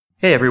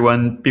Hey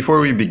everyone, before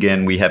we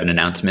begin, we have an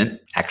announcement.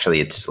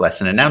 Actually, it's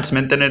less an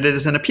announcement than it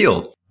is an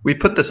appeal. We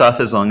put this off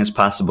as long as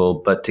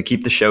possible, but to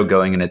keep the show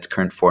going in its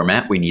current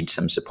format, we need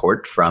some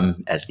support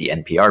from, as the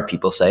NPR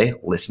people say,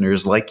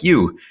 listeners like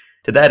you.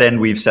 To that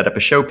end, we've set up a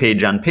show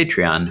page on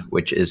Patreon,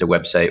 which is a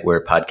website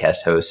where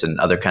podcast hosts and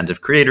other kinds of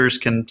creators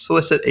can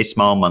solicit a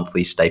small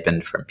monthly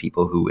stipend from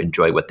people who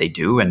enjoy what they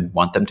do and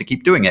want them to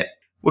keep doing it.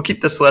 We'll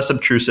keep this less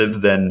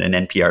obtrusive than an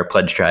NPR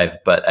pledge drive,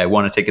 but I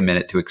want to take a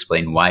minute to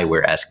explain why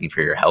we're asking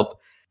for your help.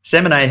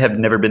 Sam and I have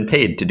never been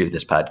paid to do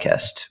this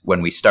podcast.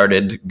 When we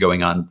started,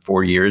 going on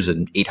 4 years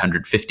and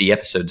 850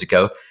 episodes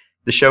ago,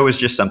 the show was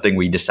just something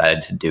we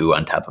decided to do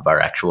on top of our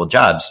actual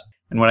jobs.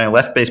 And when I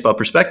left Baseball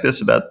Prospectus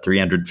about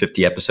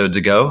 350 episodes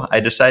ago,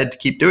 I decided to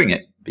keep doing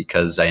it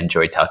because I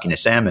enjoy talking to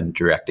Sam and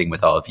directing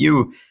with all of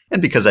you,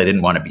 and because I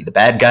didn't want to be the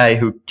bad guy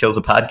who kills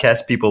a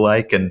podcast people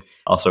like, and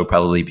also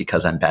probably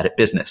because I'm bad at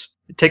business.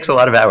 It takes a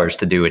lot of hours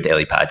to do a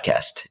daily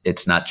podcast.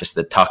 It's not just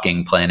the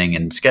talking, planning,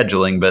 and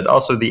scheduling, but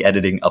also the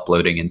editing,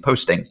 uploading, and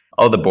posting.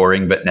 All the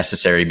boring but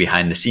necessary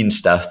behind-the-scenes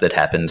stuff that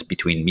happens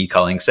between me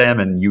calling Sam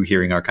and you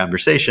hearing our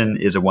conversation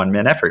is a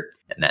one-man effort,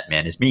 and that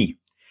man is me.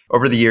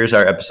 Over the years,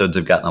 our episodes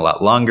have gotten a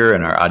lot longer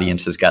and our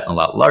audience has gotten a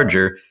lot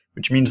larger,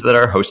 which means that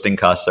our hosting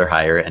costs are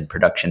higher and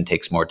production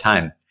takes more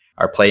time.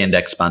 Our Play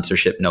Index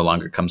sponsorship no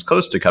longer comes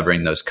close to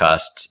covering those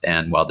costs,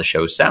 and while the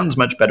show sounds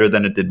much better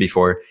than it did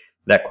before,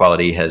 that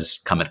quality has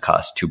come at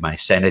cost to my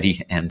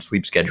sanity and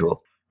sleep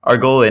schedule. Our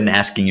goal in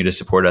asking you to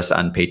support us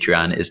on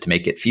Patreon is to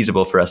make it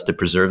feasible for us to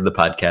preserve the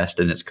podcast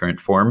in its current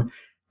form,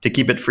 to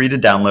keep it free to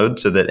download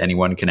so that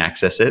anyone can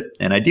access it,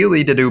 and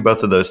ideally to do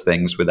both of those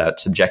things without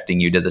subjecting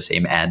you to the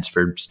same ads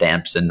for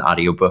stamps and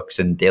audiobooks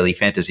and daily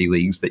fantasy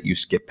leagues that you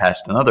skip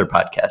past on other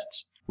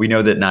podcasts. We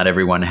know that not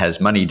everyone has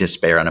money to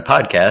spare on a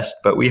podcast,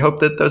 but we hope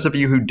that those of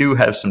you who do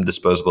have some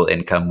disposable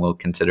income will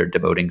consider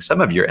devoting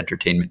some of your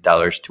entertainment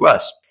dollars to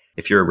us.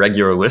 If you're a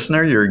regular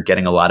listener, you're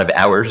getting a lot of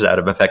hours out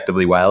of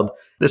Effectively Wild.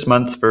 This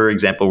month, for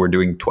example, we're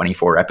doing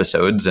 24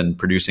 episodes and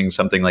producing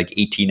something like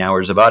 18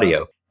 hours of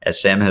audio. As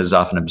Sam has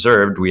often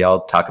observed, we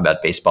all talk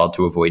about baseball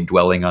to avoid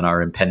dwelling on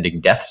our impending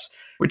deaths,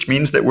 which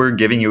means that we're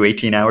giving you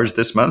 18 hours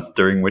this month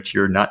during which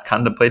you're not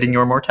contemplating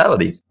your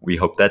mortality. We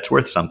hope that's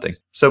worth something.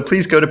 So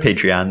please go to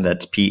Patreon,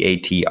 that's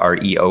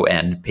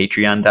Patreon,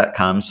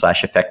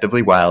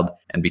 patreon.com/effectivelywild,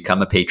 and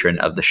become a patron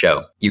of the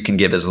show. You can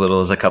give as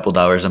little as a couple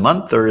dollars a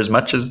month or as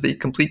much as the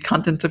complete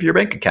contents of your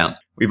bank account.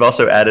 We've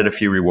also added a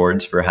few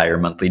rewards for higher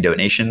monthly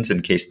donations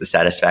in case the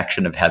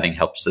satisfaction of having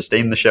helped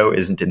sustain the show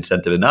isn't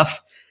incentive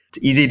enough.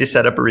 It's easy to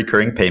set up a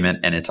recurring payment,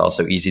 and it's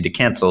also easy to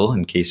cancel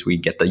in case we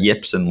get the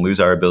yips and lose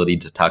our ability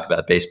to talk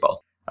about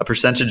baseball. A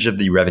percentage of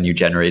the revenue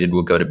generated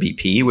will go to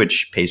BP,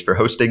 which pays for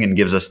hosting and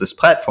gives us this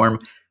platform,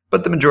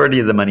 but the majority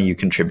of the money you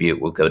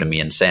contribute will go to me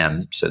and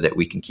Sam so that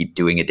we can keep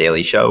doing a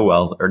daily show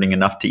while earning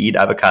enough to eat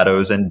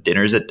avocados and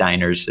dinners at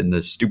diners in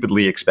the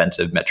stupidly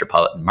expensive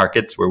metropolitan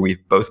markets where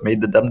we've both made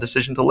the dumb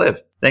decision to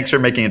live. Thanks for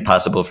making it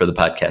possible for the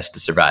podcast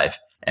to survive.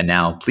 And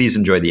now, please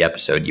enjoy the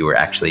episode you were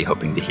actually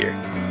hoping to hear.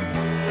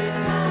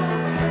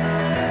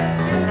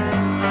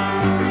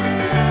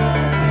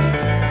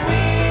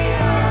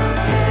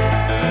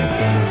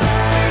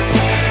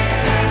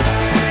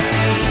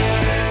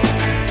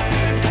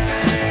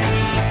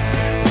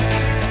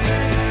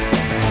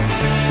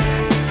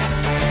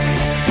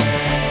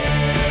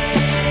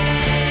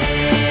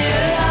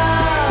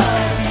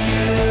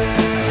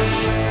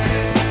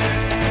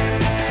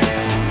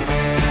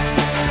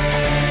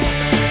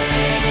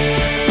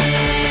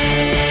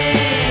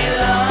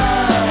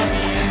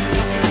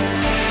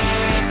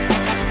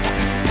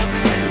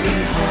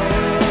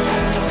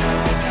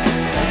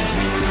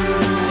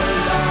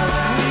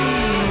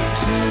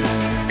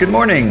 Good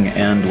morning,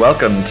 and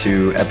welcome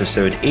to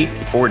episode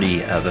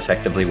 840 of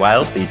Effectively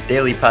Wild, the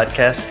daily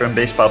podcast from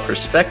Baseball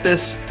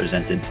Prospectus,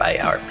 presented by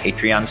our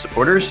Patreon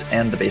supporters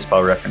and the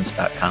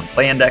BaseballReference.com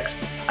Play Index.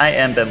 I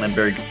am Ben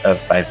Lindbergh of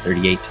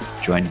 538,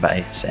 joined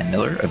by Sam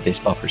Miller of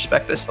Baseball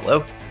Prospectus.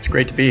 Hello. It's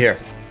great to be here.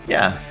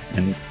 Yeah,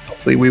 and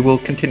hopefully we will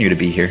continue to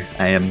be here.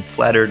 I am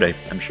flattered.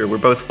 I'm sure we're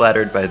both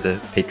flattered by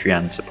the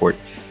Patreon support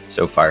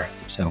so far.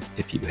 So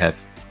if you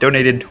have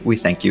donated, we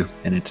thank you,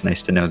 and it's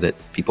nice to know that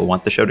people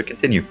want the show to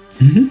continue.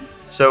 Mm-hmm.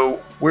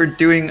 So we're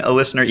doing a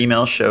listener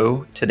email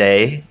show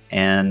today,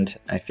 and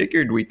I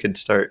figured we could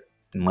start,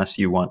 unless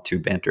you want to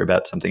banter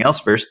about something else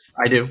first.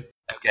 I do.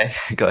 Okay,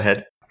 go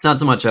ahead. It's not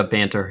so much a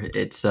banter.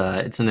 It's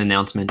an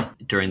announcement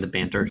during the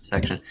banter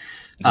section.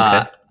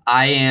 Okay.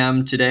 I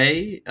am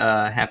today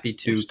happy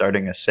to... You're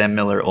starting a Sam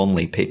Miller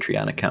only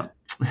Patreon account.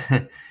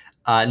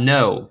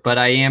 No, but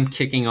I am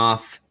kicking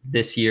off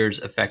this year's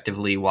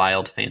Effectively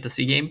Wild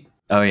fantasy game.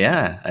 Oh,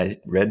 yeah. I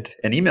read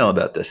an email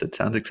about this. It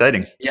sounds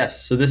exciting.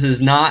 Yes. So this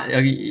is not,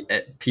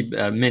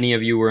 many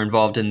of you were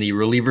involved in the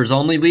Relievers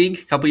Only League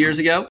a couple years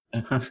ago,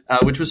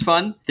 which was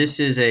fun. This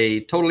is a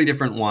totally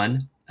different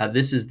one.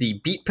 This is the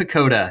Beat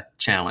Pagoda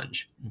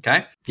challenge.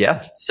 Okay.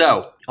 Yeah.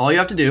 So all you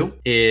have to do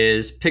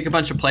is pick a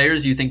bunch of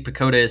players you think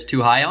Pagoda is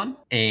too high on,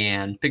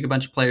 and pick a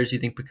bunch of players you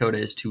think Pagoda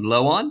is too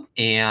low on.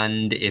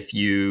 And if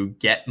you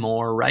get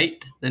more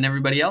right than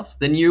everybody else,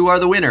 then you are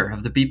the winner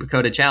of the Beat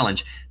Pagoda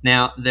challenge.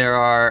 Now, there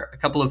are a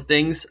couple of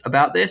things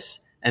about this,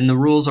 and the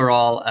rules are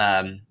all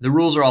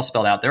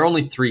spelled out. There are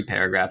only 3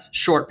 paragraphs,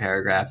 short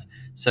paragraphs.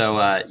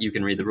 So you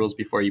can read the rules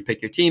before you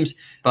pick your teams.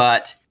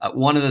 But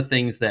one of the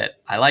things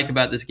that I like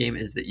about this game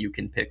is that you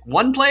can pick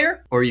 1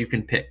 player or you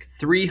can pick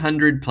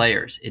 300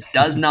 players. It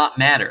does not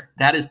matter.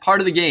 That is part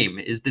of the game,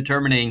 is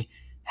determining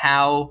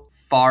how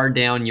far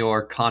down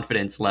your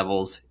confidence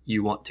levels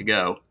you want to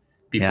go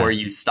before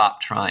you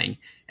stop trying.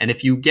 And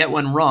if you get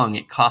one wrong,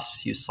 it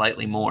costs you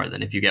slightly more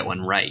than if you get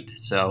one right.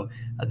 So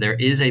there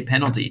is a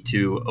penalty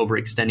to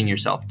overextending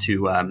yourself.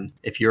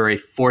 If you're a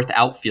 4th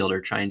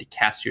outfielder trying to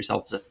cast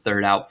yourself as a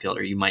 3rd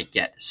outfielder, you might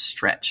get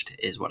stretched,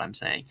 is what I'm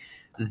saying.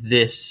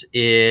 This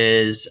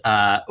is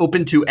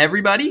open to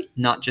everybody,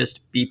 not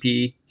just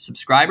BP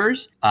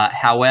subscribers.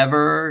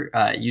 However,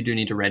 you do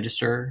need to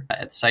register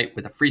at the site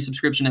with a free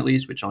subscription at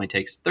least, which only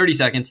takes 30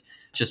 seconds,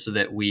 just so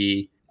that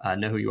we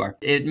know who you are.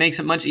 It makes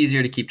it much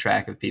easier to keep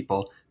track of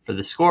people for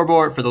the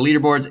scoreboard, for the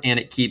leaderboards, and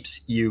it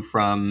keeps you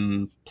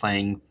from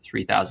playing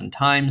 3,000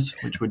 times,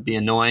 which would be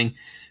annoying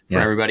for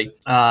everybody.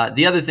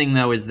 The other thing,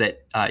 though, is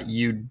that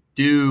you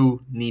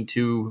do need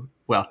to,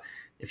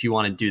 if you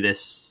want to do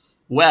this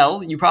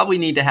well, you probably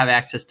need to have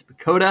access to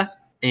Pagoda,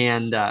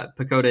 and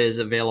Pagoda is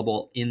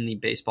available in the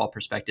Baseball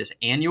Prospectus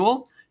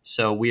Annual,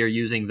 so we are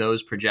using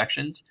those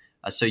projections.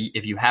 So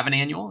if you have an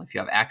annual, if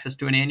you have access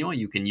to an annual,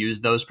 you can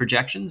use those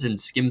projections and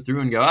skim through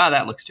and go,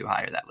 that looks too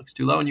high or that looks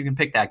too low, and you can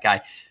pick that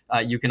guy.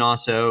 You can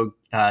also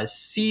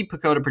see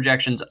Pagoda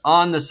projections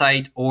on the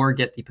site or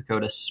get the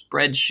Pagoda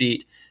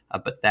spreadsheet,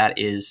 but that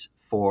is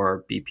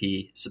for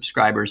BP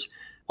subscribers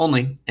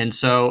only. And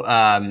so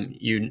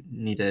you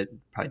need to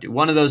probably do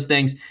one of those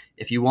things.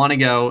 If you want to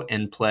go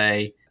and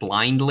play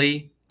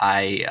blindly,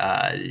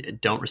 I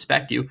don't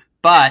respect you,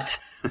 but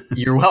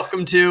you're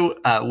welcome to.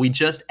 We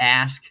just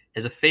ask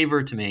as a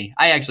favor to me.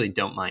 I actually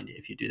don't mind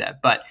if you do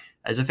that, but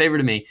as a favor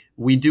to me,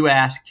 we do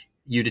ask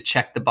you to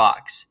check the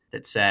box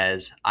that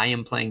says I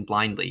am playing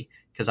blindly,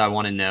 because I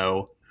want to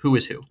know who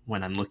is who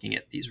when I'm looking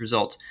at these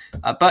results.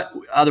 But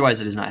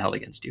otherwise, it is not held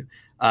against you.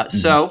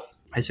 So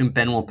I assume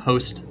Ben will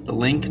post the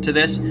link to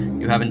this.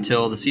 You have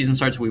until the season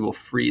starts. We will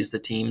freeze the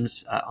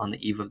teams on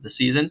the eve of the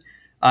season.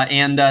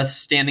 And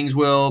standings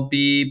will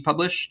be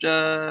published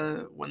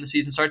when the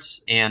season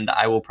starts. And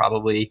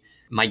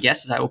my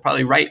guess is I will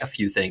probably write a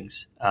few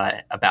things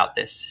about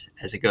this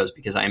as it goes,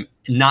 because I'm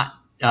not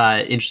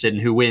interested in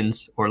who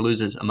wins or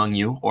loses among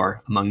you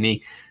or among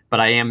me. But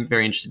I am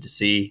very interested to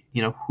see,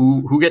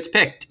 who gets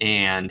picked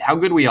and how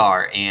good we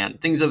are and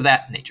things of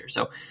that nature.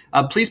 So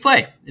please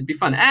play. It'd be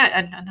fun.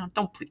 No,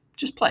 don't please.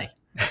 Just play.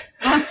 I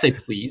don't have to say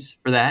please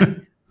for that.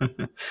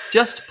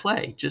 Just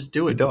play. Just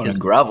do it. You don't want to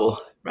grovel.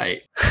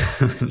 Right.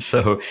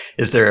 So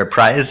is there a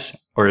prize,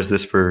 or is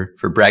this for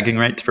bragging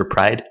rights, for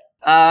pride?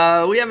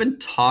 We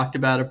haven't talked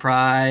about a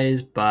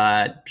prize,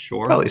 but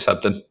sure. Probably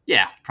something.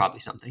 Yeah, probably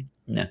something.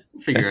 Yeah.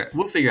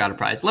 We'll figure out a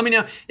prize. Let me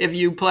know if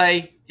you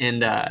play, and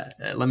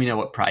let me know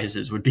what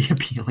prizes would be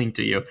appealing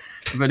to you.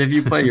 But if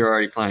you play, you're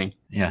already playing.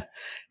 Yeah.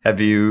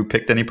 Have you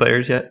picked any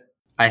players yet?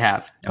 I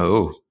have.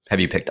 Oh, have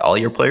you picked all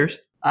your players?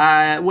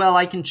 Well,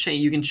 I can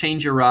change. You can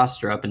change your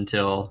roster up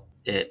until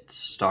it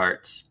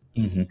starts.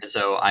 Mm-hmm.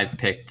 So I've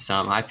picked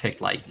some. I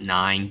picked like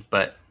 9,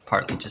 but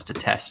partly just to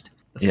test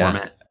the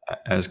format.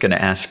 I was going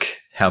to ask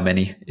how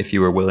many, if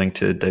you were willing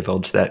to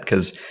divulge that,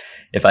 because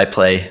if I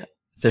play,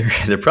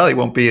 there probably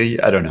won't be.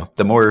 I don't know.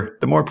 The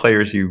more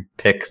players you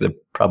pick,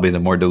 probably the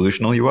more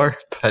delusional you are.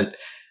 But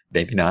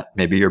maybe not.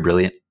 Maybe you're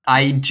brilliant.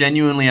 I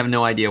genuinely have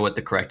no idea what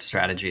the correct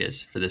strategy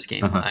is for this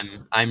game. Uh-huh.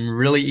 I'm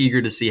really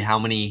eager to see how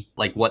many,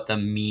 what the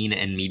mean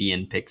and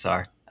median picks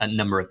are, a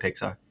number of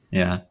picks are.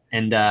 Yeah.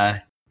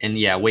 And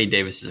yeah, Wade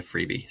Davis is a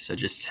freebie. So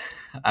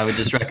I would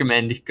just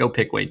recommend go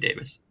pick Wade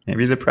Davis.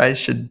 Maybe the prize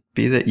should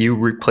be that you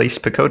replace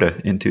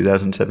Pagoda in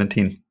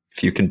 2017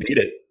 if you can beat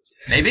it.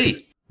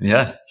 Maybe.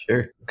 Yeah, sure.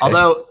 Okay.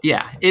 Although,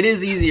 yeah, it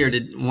is easier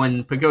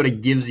when Pagoda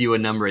gives you a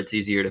number, it's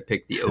easier to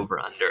pick the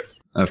over-under.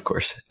 Of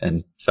course.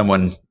 And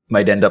someone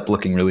might end up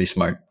looking really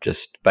smart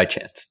just by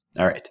chance.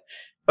 All right.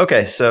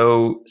 Okay,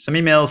 so some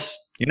emails.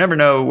 You never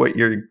know what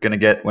you're going to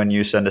get when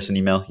you send us an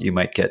email. You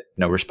might get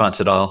no response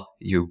at all.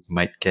 You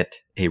might get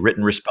a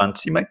written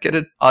response. You might get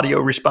an audio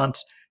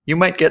response. You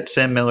might get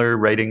Sam Miller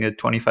writing a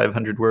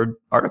 2,500-word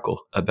article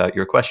about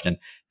your question.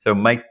 So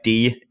Mike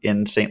D.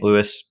 in St.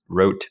 Louis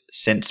wrote,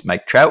 since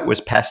Mike Trout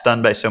was passed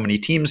on by so many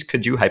teams,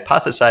 could you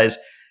hypothesize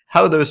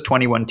how those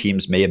 21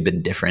 teams may have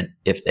been different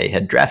if they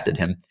had drafted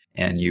him?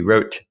 And you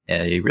wrote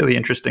a really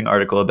interesting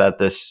article about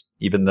this,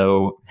 even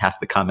though half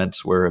the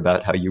comments were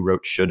about how you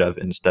wrote should have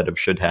instead of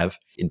should have,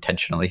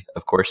 intentionally,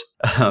 of course.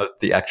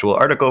 The actual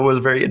article was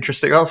very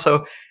interesting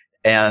also.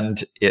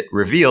 And it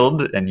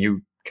revealed, and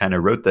you kind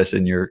of wrote this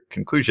in your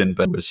conclusion,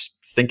 but was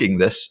thinking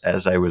this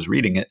as I was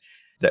reading it,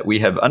 that we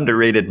have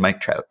underrated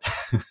Mike Trout.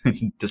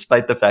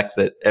 Despite the fact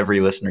that every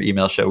listener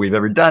email show we've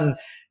ever done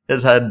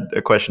has had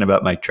a question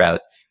about Mike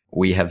Trout,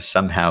 we have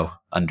somehow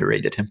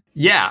underrated him.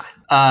 Yeah.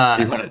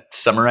 Do you want to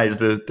summarize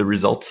the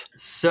results?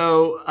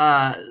 So,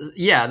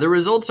 the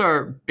results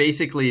are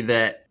basically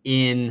that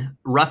in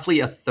roughly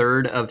a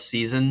third of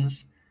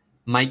seasons,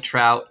 Mike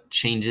Trout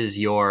changes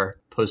your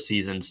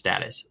postseason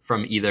status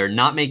from either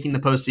not making the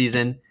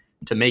postseason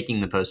to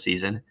making the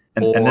postseason.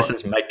 And this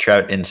is Mike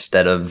Trout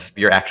instead of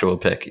your actual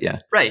pick. Yeah.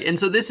 Right. And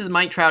so this is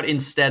Mike Trout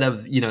instead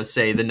of,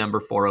 say the number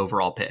 4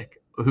 overall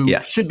pick, who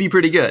should be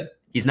pretty good.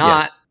 He's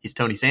not. Yeah. He's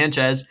Tony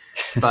Sanchez,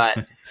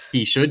 but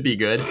he should be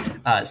good.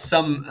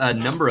 Some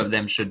number of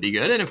them should be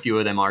good, and a few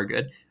of them are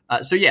good.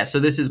 So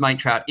this is Mike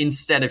Trout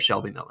instead of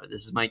Shelby Miller.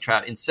 This is Mike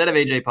Trout instead of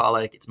AJ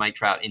Pollock. It's Mike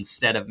Trout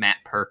instead of Matt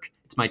Perk.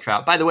 It's Mike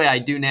Trout. By the way, I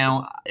do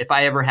now, if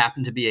I ever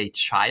happen to be a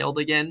child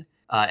again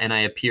and I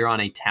appear on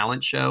a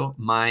talent show,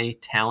 my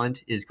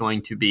talent is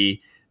going to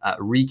be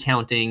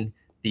recounting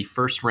the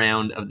first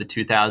round of the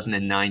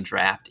 2009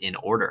 draft in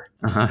order.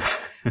 Uh-huh.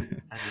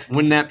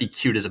 Wouldn't that be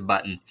cute as a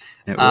button?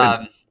 It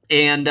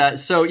would.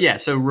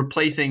 So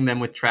replacing them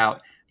with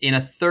Trout. In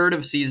a third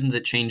of seasons,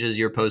 it changes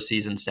your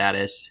postseason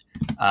status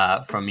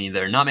from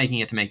either not making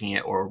it to making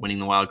it or winning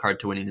the wild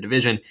card to winning the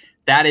division.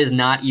 That is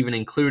not even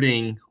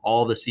including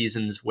all the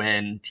seasons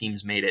when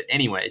teams made it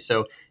anyway.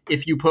 So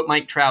if you put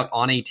Mike Trout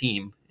on a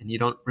team and you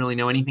don't really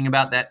know anything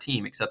about that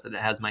team except that it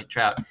has Mike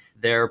Trout,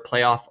 their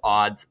playoff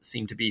odds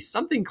seem to be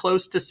something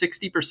close to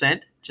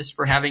 60% just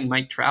for having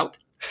Mike Trout,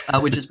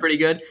 which is pretty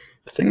good.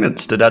 The thing that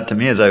stood out to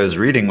me as I was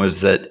reading was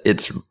that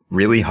it's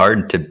really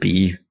hard to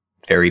be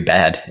very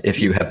bad if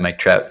you have Mike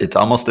Trout. It's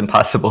almost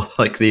impossible.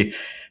 Like the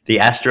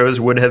Astros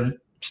would have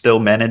still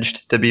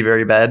managed to be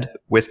very bad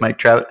with Mike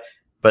Trout.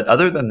 But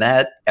other than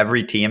that,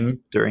 every team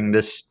during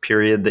this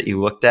period that you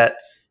looked at,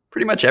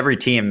 pretty much every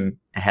team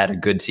had a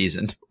good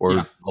season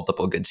or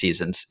multiple good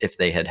seasons if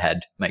they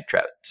had Mike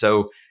Trout.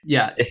 So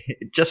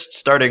just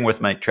starting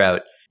with Mike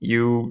Trout,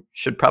 you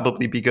should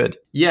probably be good.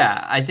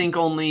 Yeah, I think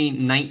only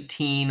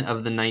 19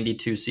 of the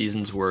 92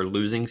 seasons were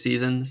losing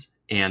seasons,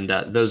 and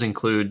those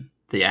include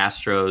the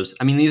Astros.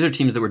 I mean, these are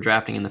teams that were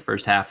drafting in the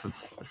first half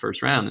of the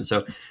first round, and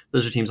so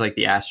those are teams like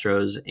the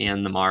Astros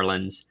and the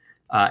Marlins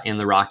and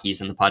the Rockies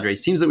and the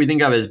Padres, teams that we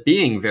think of as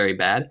being very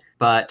bad.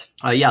 But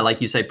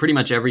like you say, pretty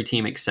much every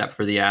team except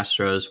for the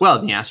Astros. Well,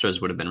 the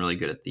Astros would have been really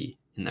good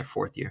in their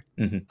fourth year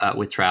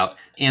with Trout,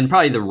 and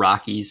probably the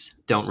Rockies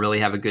don't really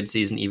have a good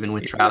season even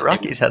with Trout. The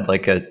Rockies had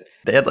like an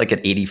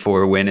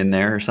 84 win in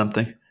there or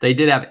something. They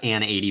did have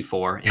an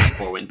 84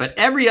 win, but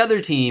every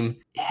other team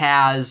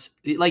has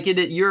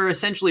you're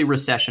essentially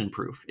recession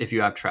proof if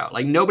you have Trout.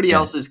 Like nobody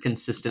else is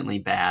consistently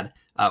bad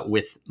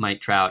with Mike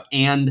Trout.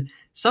 And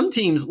some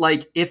teams,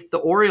 like if the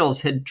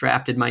Orioles had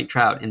drafted Mike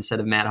Trout instead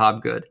of Matt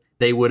Hobgood,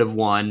 they would have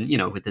won,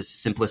 with this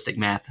simplistic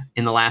math,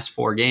 in the last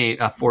 4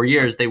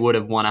 years, they would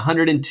have won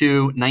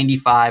 102,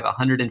 95,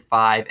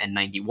 105, and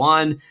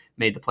 91,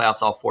 made the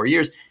playoffs all 4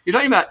 years. You're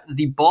talking about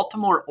the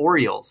Baltimore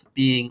Orioles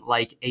being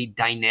like a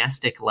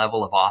dynastic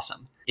level of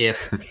awesome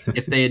if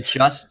they had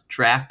just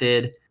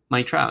drafted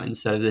Mike Trout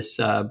instead of this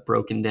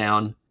broken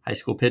down high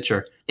school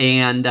pitcher.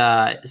 And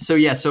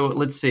so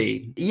let's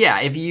see.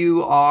 Yeah, if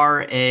you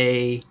are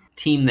a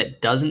team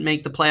that doesn't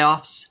make the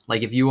playoffs,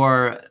 like if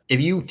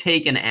you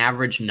take an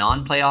average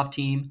non-playoff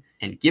team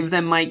and give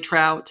them Mike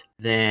Trout,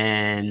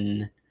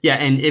 then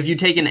and if you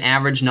take an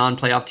average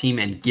non-playoff team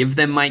and give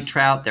them Mike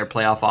Trout, their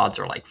playoff odds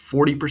are like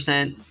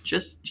 40%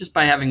 just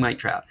by having Mike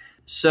Trout.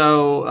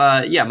 So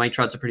Mike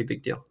Trout's a pretty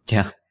big deal.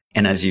 Yeah.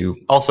 And as you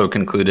also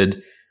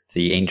concluded,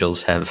 the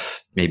Angels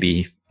have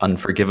maybe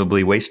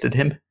unforgivably wasted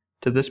him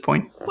to this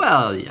point.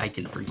 Well, I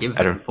can forgive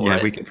them for it.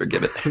 Yeah, we can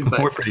forgive it.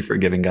 We're pretty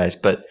forgiving guys,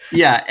 but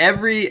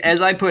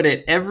as I put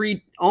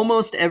it,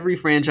 almost every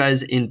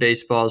franchise in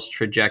baseball's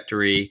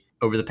trajectory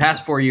over the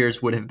past 4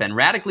 years would have been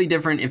radically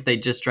different if they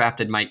just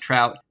drafted Mike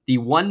Trout. The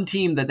one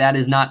team that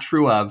is not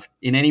true of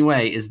in any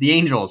way is the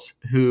Angels,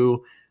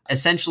 who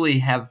essentially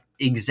have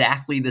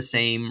exactly the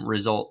same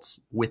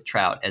results with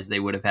Trout as they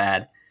would have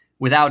had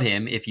without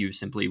him if you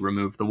simply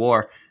remove the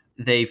WAR.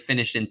 They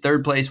finished in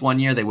third place one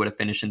year. They would have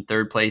finished in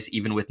third place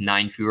even with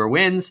 9 fewer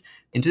wins.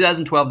 In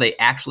 2012, they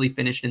actually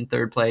finished in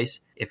third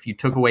place. If you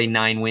took away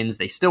 9 wins,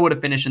 they still would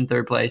have finished in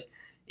third place.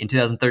 In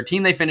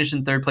 2013, they finished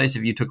in third place.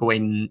 If you took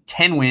away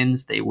 10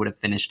 wins, they would have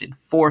finished in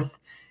fourth.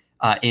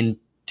 In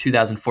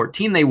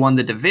 2014, they won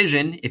the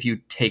division. If you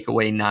take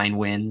away 9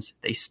 wins,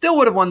 they still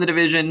would have won the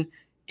division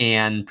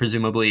and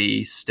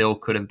presumably still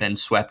could have been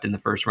swept in the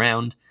first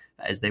round,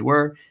 as they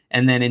were.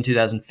 And then in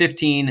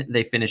 2015,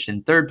 they finished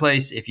in third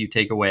place. If you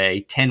take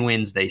away 10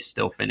 wins, they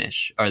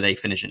finish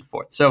in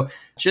fourth. So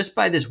just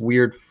by this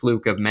weird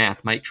fluke of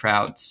math, Mike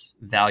Trout's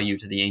value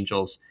to the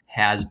Angels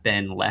has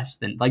been less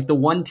than, like, the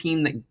one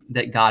team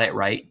that got it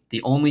right,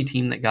 the only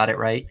team that got it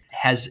right,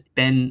 has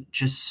been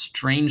just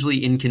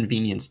strangely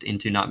inconvenienced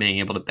into not being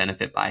able to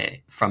benefit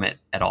from it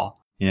at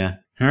all. Yeah.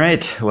 All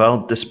right.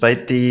 Well,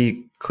 despite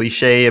the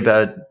cliche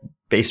about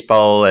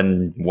baseball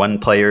and one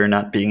player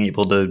not being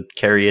able to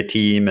carry a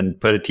team and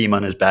put a team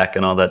on his back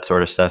and all that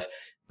sort of stuff,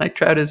 Mike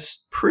Trout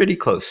is pretty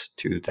close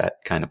to that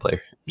kind of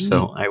player.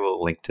 So I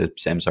will link to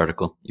Sam's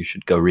article. You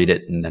should go read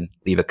it and then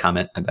leave a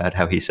comment about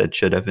how he said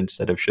should have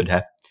instead of should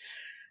have.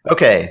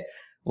 Okay,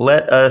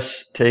 let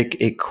us take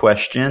a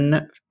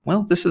question.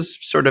 Well, this is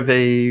sort of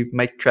a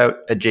Mike Trout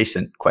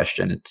adjacent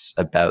question. It's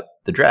about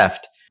the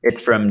draft.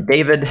 It's from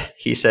David.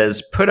 He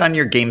says, put on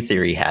your game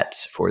theory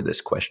hats for this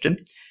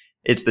question.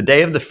 It's the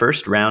day of the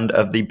first round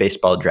of the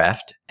baseball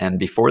draft, and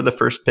before the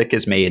first pick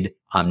is made,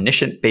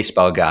 omniscient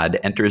baseball god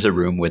enters a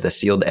room with a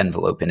sealed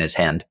envelope in his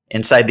hand.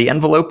 Inside the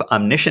envelope,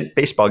 omniscient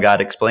baseball god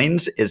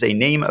explains, is a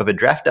name of a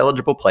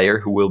draft-eligible player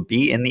who will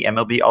be in the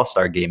MLB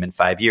All-Star Game in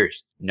 5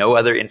 years. No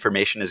other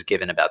information is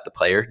given about the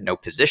player, no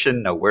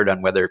position, no word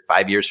on whether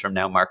 5 years from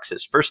now marks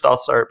his first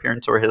All-Star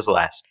appearance or his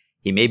last.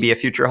 He may be a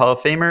future Hall of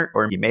Famer,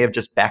 or he may have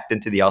just backed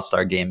into the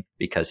All-Star game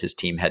because his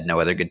team had no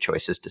other good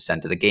choices to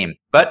send to the game.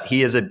 But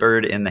he is a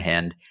bird in the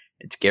hand.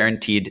 It's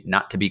guaranteed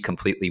not to be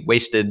completely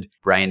wasted,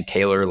 Brian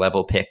Taylor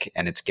level pick,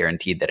 and it's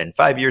guaranteed that in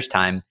 5 years'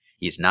 time,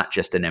 he's not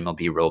just an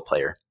MLB role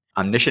player.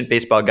 Omniscient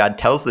Baseball God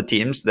tells the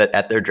teams that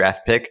at their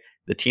draft pick,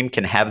 the team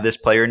can have this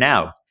player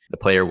now. The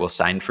player will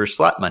sign for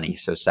slot money,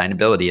 so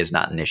signability is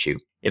not an issue.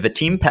 If a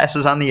team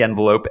passes on the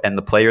envelope and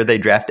the player they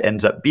draft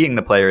ends up being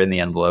the player in the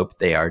envelope,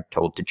 they are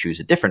told to choose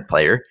a different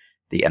player.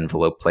 The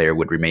envelope player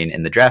would remain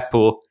in the draft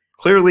pool.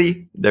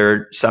 Clearly, there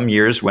are some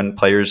years when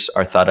players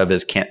are thought of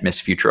as can't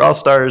miss future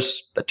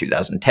All-Stars. The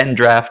 2010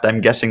 draft,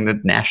 I'm guessing the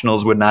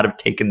Nationals would not have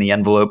taken the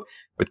envelope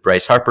with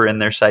Bryce Harper in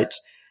their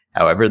sights.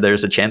 However,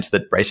 there's a chance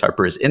that Bryce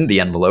Harper is in the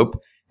envelope,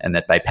 and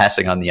that by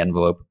passing on the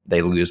envelope,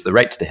 they lose the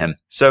rights to him.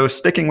 So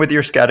sticking with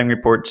your scouting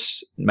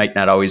reports might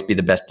not always be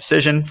the best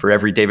decision. For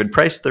every David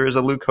Price, there is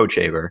a Luke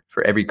Hochevar.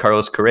 For every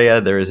Carlos Correa,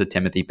 there is a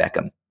Timothy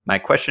Beckham. My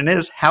question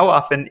is, how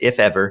often, if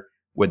ever,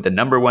 would the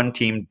number one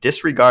team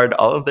disregard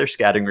all of their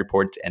scouting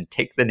reports and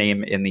take the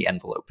name in the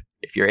envelope?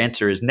 If your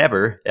answer is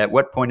never, at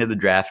what point of the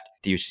draft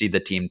do you see the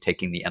team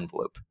taking the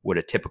envelope? Would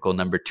a typical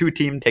number 2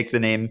 team take the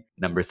name,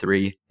 number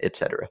 3,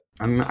 etc.?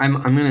 I'm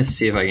going to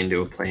see if I can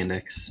do a play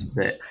index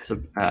that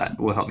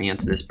will help me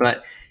answer this.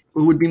 But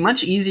it would be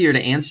much easier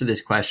to answer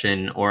this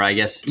question, or I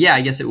guess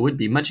it would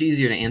be much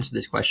easier to answer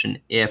this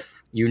question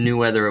if you knew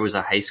whether it was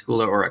a high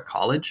schooler or a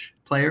college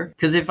player.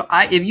 Because if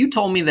you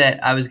told me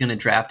that I was going to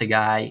draft a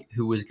guy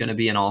who was going to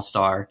be an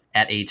all-star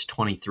at age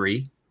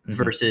 23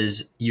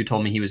 versus you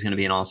told me he was going to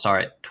be an all-star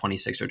at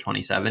 26 or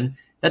 27,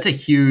 that's a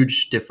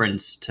huge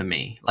difference to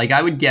me. Like,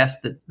 I would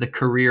guess that the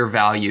career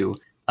value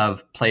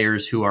of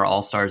players who are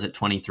all-stars at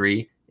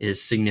 23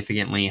 is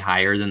significantly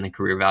higher than the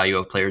career value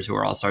of players who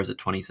are all-stars at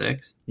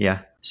 26. Yeah.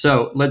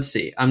 So let's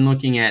see. I'm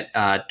looking at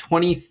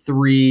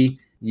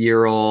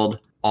 23-year-old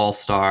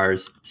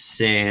all-stars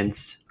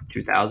since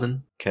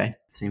 2000. Okay.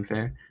 Seem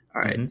fair?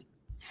 All right. Mm-hmm.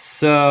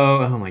 So,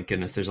 oh my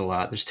goodness, there's a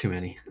lot. There's too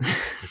many.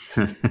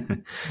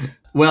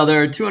 Well,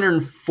 there are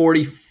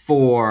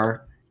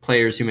 244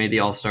 players who made the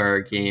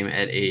All-Star game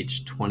at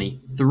age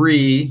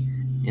 23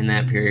 in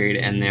that period,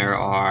 and there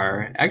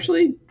are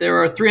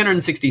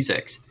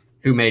 366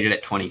 who made it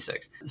at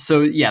 26.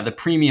 So yeah, the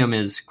premium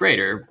is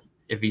greater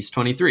if he's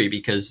 23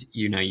 because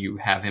you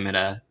have him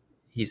at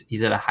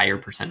he's at a higher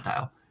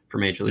percentile for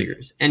major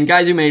leaguers. And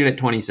guys who made it at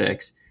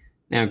 26,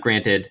 now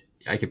granted,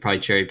 I could probably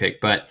cherry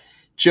pick, but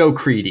Joe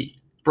Creedy,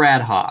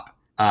 Brad Hawpe,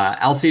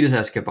 Alcides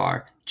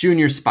Escobar,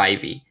 Junior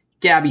Spivey,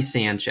 Gabby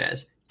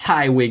Sanchez,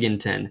 Ty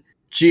Wigginton,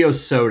 Gio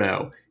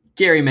Soto,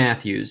 Gary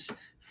Matthews,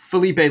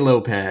 Felipe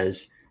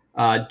Lopez,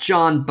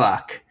 John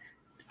Buck,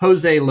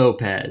 Jose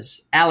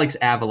Lopez, Alex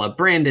Avila,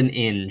 Brandon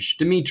Inge,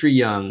 Dimitri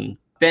Young,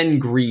 Ben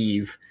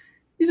Grieve.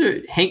 These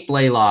are Hank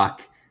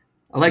Blaylock,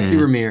 Alexi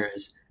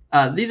Ramirez.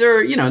 These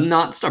are,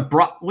 not star.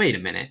 Wait a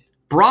minute.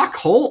 Brock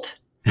Holt?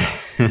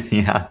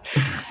 Yeah.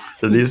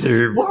 So these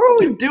are... What were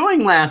we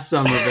doing last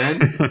summer,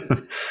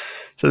 Ben?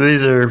 So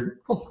these are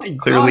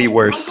clearly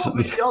worse.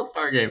 The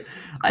All-Star game.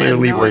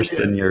 Clearly worse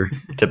than your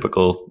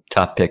typical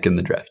top pick in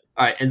the draft.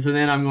 All right, and so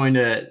then I'm going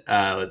to,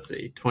 let's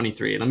see,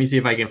 23. Let me see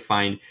if I can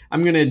find,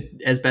 I'm going to,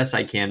 as best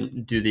I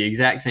can, do the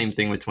exact same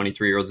thing with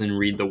 23-year-olds and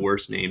read the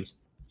worst names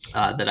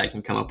that I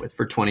can come up with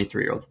for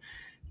 23-year-olds.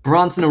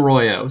 Bronson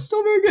Arroyo,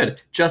 still very good.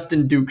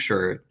 Justin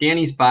Dukeshire,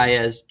 Danny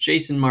Baez,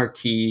 Jason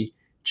Marquis,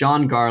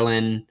 John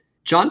Garland,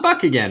 John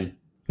Buck again.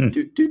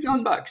 Two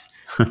John Bucks.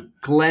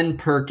 Glenn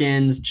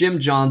Perkins, Jim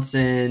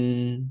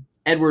Johnson,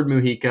 Edward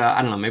Mujica.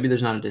 I don't know. Maybe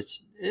there's not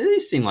these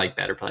seem like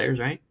better players,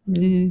 right?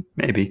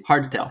 Maybe.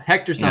 Hard to tell.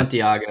 Hector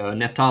Santiago,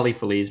 Neftali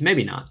Feliz.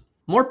 Maybe not.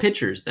 More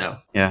pitchers, though.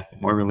 Yeah,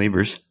 more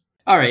relievers.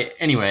 All right.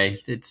 Anyway,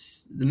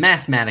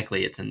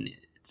 mathematically,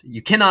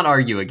 you cannot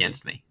argue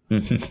against me.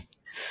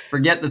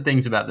 Forget the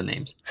things about the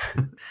names.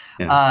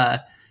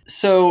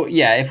 So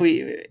yeah, if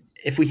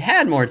we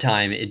had more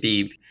time, it'd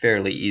be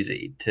fairly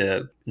easy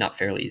not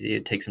fairly easy,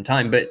 it'd take some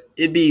time, but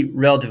it'd be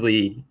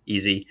relatively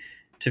easy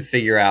to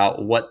figure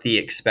out what the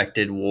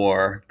expected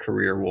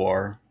career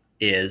WAR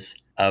is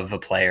of a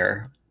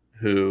player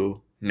who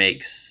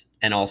makes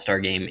an all-star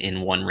game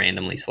in one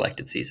randomly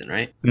selected season,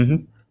 right?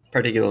 Mm-hmm.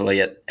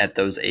 particularly at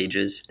those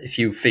ages. If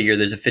you figure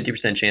there's a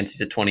 50% chance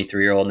he's a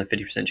 23-year-old and a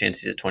 50%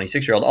 chance he's a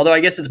 26-year-old, although I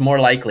guess it's more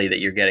likely that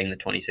you're getting the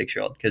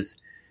 26-year-old because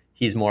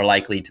he's more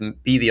likely to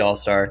be the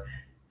all-star.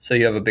 So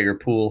you have a bigger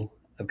pool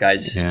of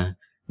guys. Yeah.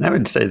 And I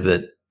would say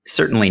that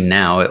certainly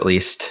now, at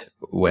least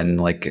when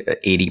like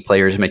 80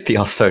 players make the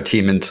all-star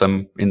team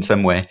in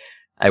some way,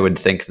 I would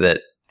think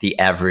that the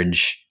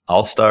average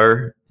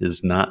all-star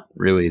is not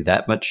really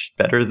that much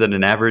better than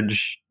an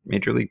average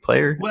major league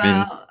player.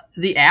 Well,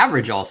 the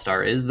average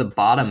all-star is, the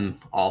bottom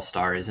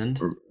all-star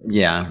isn't.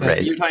 Yeah, but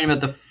right. You're talking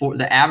about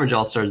the average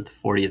all-star is the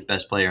 40th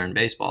best player in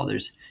baseball.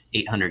 There's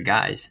 800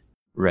 guys.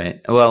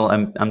 Right. Well,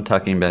 I'm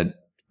talking about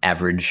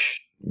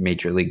average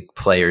major league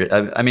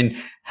player. I mean,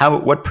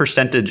 what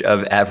percentage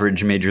of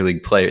average major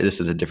league player?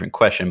 This is a different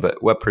question,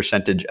 but what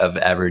percentage of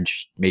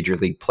average major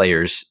league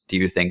players do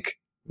you think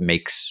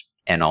makes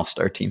an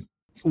all-star team?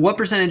 What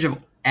percentage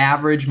of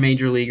average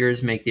major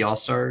leaguers make the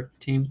all-star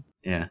team?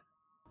 Yeah,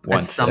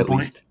 once at some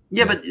point. Least.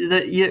 Yeah, but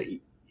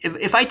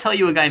if I tell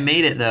you a guy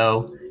made it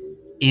though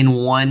in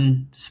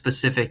one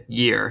specific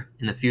year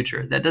in the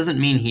future, that doesn't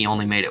mean he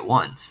only made it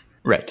once.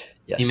 Right.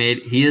 Yes.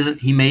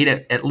 He made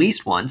it at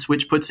least once,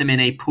 which puts him in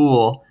a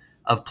pool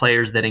of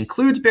players that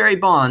includes Barry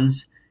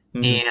Bonds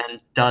and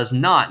does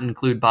not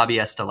include Bobby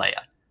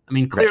Estalella. I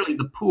mean, clearly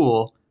the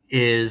pool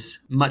is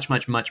much,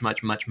 much, much,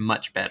 much, much,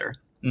 much better.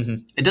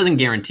 Mm-hmm. It doesn't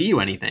guarantee you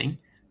anything.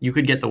 You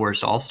could get the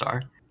worst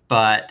all-star,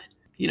 but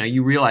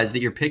you realize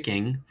that you're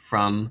picking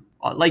from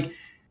I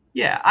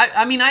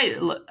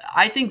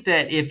think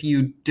that if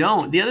you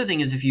don't, the other thing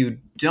is if you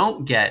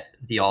don't get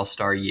the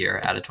all-star year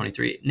out of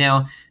 23,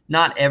 now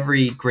not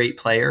every great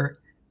player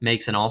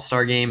makes an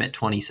all-star game at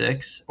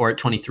 26 or at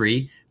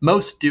 23.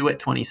 Most do at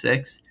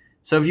 26.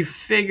 So if you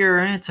figure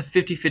it's a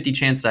 50-50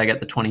 chance that I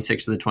get the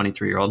 26 or the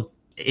 23-year-old,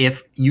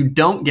 if you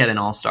don't get an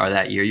all-star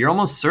that year, you're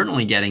almost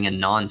certainly getting a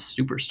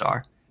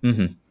non-superstar,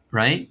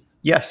 right?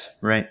 Yes,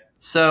 right.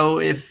 So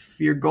if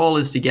your goal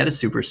is to get a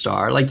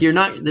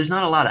superstar, there's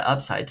not a lot of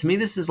upside. To me,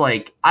 this is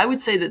I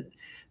would say that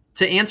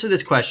to answer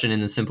this question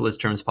in the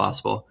simplest terms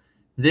possible,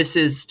 this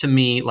is to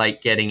me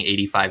like getting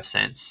 85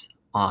 cents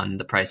on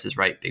the Price is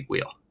Right big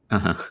wheel.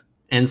 Uh-huh.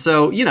 And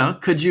so,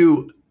 could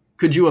you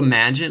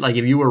imagine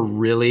if you were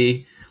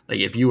really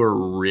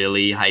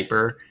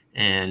hyper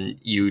and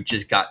you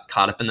just got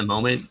caught up in the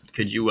moment,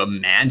 could you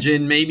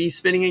imagine maybe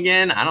spinning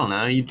again? I don't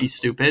know. You'd be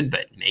stupid,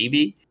 but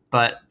maybe.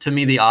 But to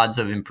me, the odds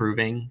of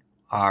improving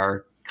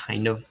are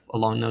kind of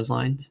along those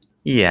lines.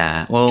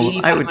 Yeah. Well,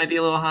 85 might be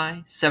a little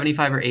high.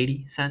 75 or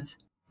 80 cents.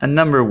 A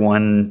number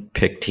one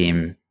pick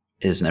team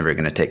is never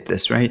going to take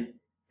this, right?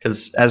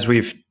 Because as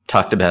we've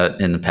talked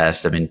about in the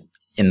past, I mean,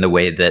 in the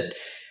way that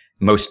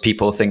most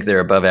people think they're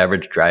above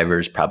average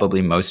drivers,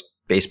 probably most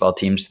baseball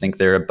teams think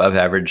they're above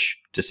average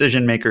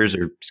decision makers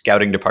or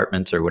scouting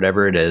departments or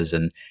whatever it is.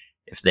 And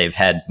if they've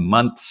had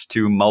months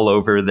to mull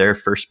over their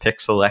first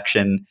pick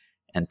selection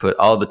and put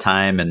all the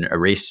time and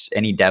erase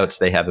any doubts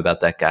they have about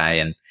that guy,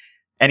 and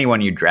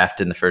anyone you draft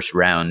in the first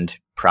round,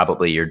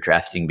 probably you're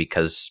drafting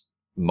because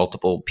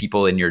multiple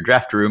people in your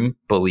draft room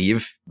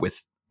believe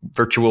with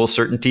virtual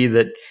certainty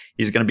that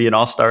he's going to be an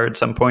all-star at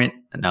some point.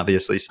 And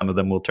obviously some of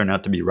them will turn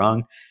out to be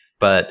wrong.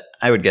 But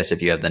I would guess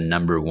if you have the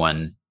number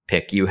one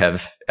pick, you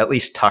have at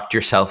least talked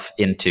yourself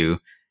into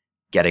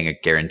getting a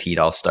guaranteed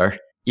all-star,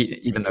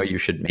 even though you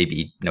should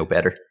maybe know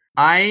better.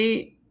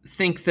 I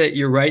think that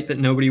you're right that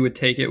nobody would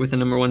take it with the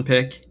number one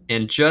pick,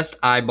 and just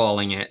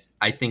eyeballing it,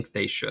 I think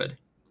they should.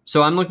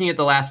 So I'm looking at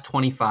the last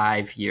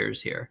 25 years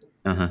here.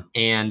 Uh-huh.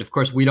 And of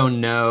course, we don't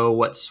know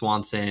what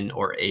Swanson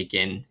or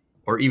Aiken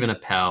or even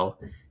Appel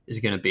is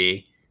going to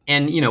be.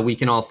 And, we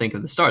can all think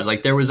of the stars.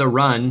 There was a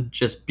run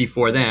just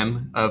before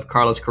them of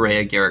Carlos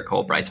Correa, Garrett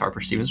Cole, Bryce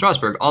Harper, Steven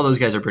Strasburg. All those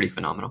guys are pretty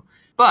phenomenal.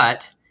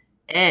 But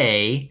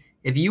if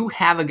you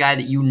have a guy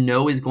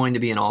that is going to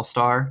be an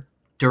all-star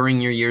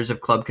during your years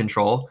of club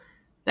control,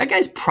 that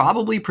guy's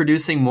probably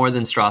producing more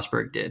than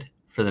Strasburg did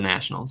for the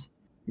Nationals.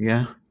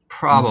 Yeah.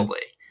 Probably.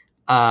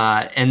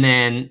 Mm-hmm. And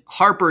then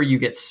Harper, you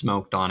get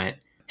smoked on it.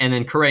 And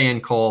then Correa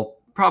and Cole,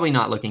 probably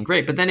not looking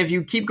great. But then if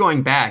you keep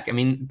going back, I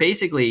mean,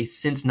 basically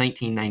since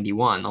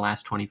 1991, the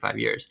last 25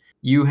 years,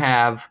 you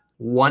have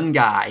one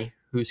guy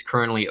who's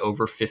currently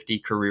over 50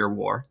 career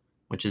WAR,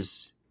 which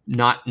is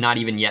not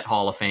even yet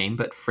Hall of Fame,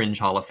 but fringe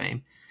Hall of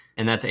Fame.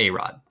 And that's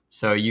A-Rod.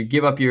 So you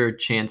give up your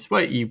chance.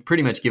 Well, you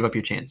pretty much give up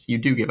your chance. You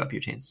do give up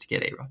your chance to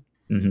get A-Rod.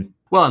 Mm-hmm.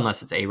 Well,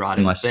 unless it's A-Rod.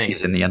 Unless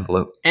he's in the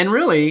envelope. And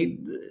really,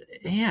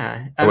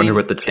 yeah. I wonder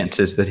what the chance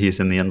is that he's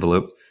in the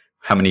envelope.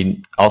 How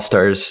many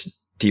all-stars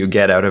do you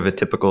get out of a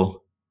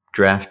typical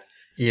draft?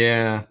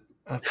 Yeah,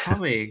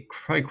 probably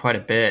quite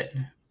a bit.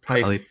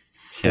 Probably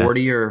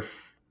 40 or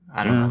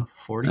I don't know,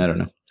 40. I don't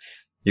know.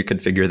 You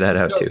could figure that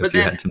out too if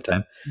you had some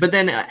time. But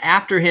then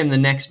after him, the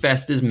next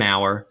best is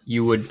Mauer.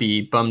 You would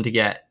be bummed to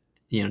get,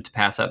 to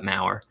pass up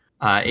Mauer.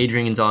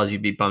 Adrian Gonzalez,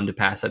 you'd be bummed to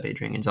pass up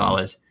Adrian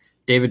Gonzalez.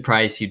 David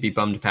Price, you'd be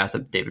bummed to pass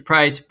up David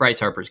Price. Bryce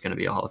Harper's going to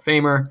be a Hall of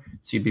Famer,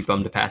 so you'd be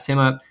bummed to pass him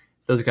up.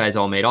 Those guys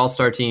all made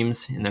all-star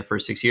teams in their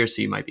first 6 years,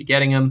 so you might be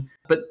getting them.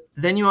 But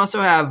then you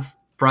also have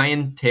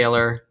Brian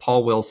Taylor,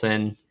 Paul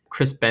Wilson,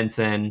 Chris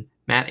Benson,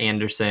 Matt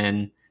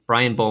Anderson,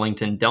 Brian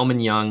Bullington,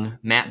 Delman Young,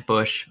 Matt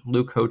Bush,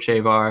 Luke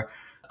Hochevar,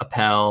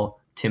 Appel,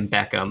 Tim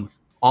Beckham.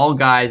 All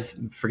guys,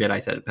 forget I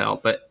said Appel,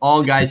 but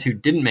all guys who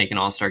didn't make an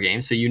All-Star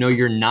game. So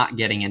you're not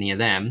getting any of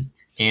them.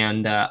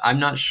 And I'm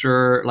not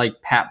sure,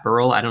 like Pat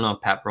Burrell. I don't know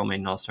if Pat Burrell made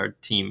an All-Star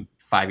team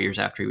 5 years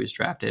after he was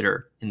drafted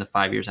or in the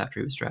 5 years after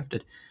he was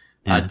drafted.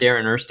 Yeah.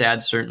 Darren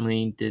Erstad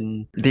certainly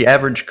didn't. The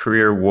average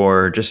career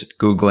WAR, just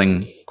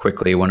Googling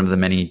quickly, one of the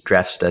many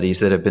draft studies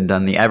that have been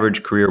done, the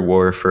average career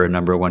WAR for a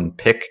number one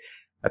pick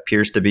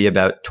appears to be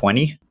about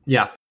 20.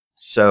 Yeah.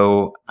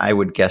 So I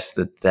would guess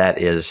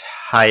that is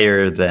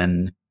higher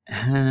than...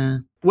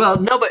 Well,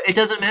 no, but it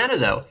doesn't matter,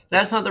 though.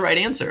 That's not the right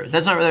answer.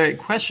 That's not the right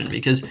question,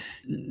 because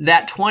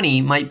that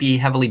 20 might be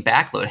heavily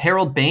backloaded.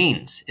 Harold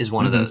Baines is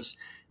one of those.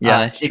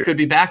 Yeah, it could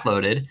be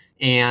backloaded.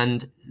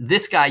 And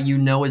this guy,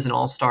 is an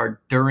all-star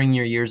during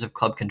your years of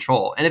club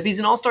control. And if he's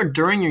an all-star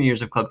during your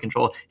years of club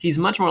control, he's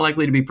much more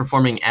likely to be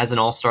performing as an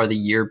all-star the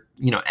year,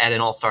 at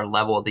an all-star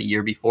level the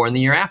year before and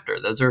the year after.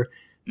 Those are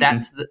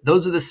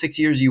the 6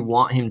 years you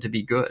want him to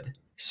be good.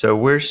 So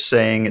we're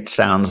saying it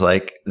sounds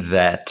like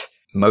that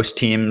most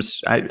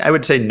teams, I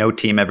would say no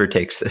team ever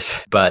takes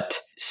this, but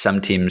some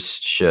teams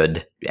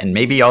should, and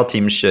maybe all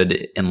teams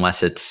should,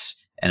 unless it's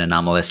an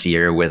anomalous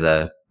year with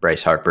a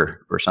Bryce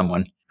Harper or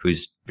someone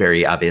who's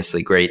very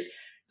obviously great.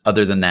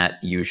 Other than that,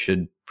 you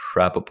should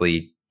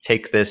probably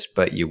take this,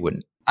 but you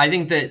wouldn't. I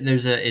think that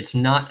it's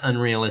not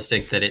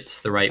unrealistic that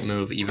it's the right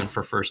move even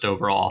for first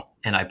overall,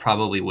 and I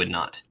probably would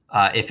not.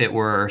 If it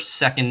were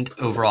second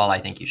overall, I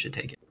think you should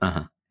take it.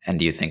 Uh-huh. And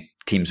do you think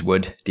teams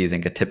would? Do you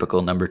think a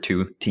typical number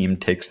 2 team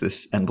takes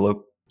this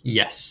envelope?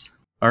 Yes.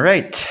 All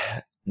right.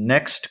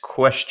 Next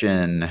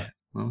question.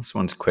 Well, this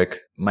one's quick.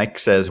 Mike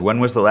says, when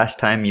was the last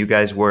time you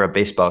guys wore a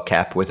baseball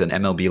cap with an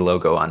MLB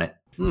logo on it?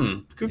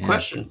 Good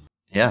question.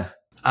 Yeah.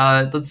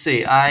 Let's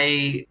see.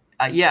 It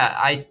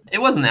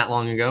wasn't that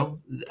long ago.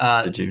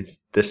 Did you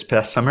this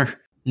past summer?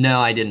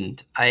 No, I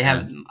didn't. I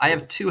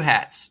have 2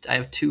 hats. I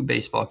have 2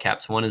 baseball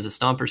caps. One is a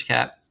Stompers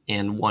cap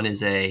and one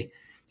is a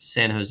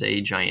San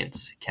Jose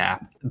Giants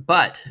cap.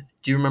 But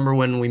do you remember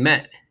when we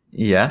met?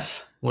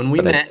 Yes. When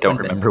we met. I don't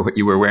remember what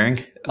you were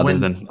wearing other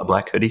than a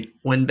black hoodie.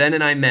 When Ben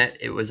and I met,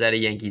 it was at a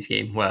Yankees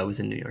game. Well, it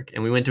was in New York.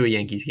 And we went to a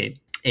Yankees game.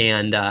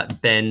 And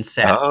Ben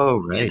sat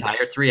the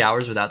entire 3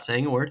 hours without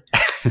saying a word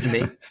to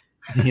me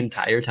the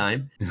entire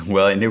time.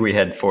 Well, I knew we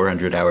had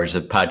 400 hours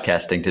of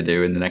podcasting to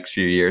do in the next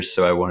few years,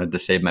 so I wanted to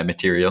save my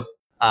material.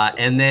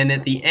 And then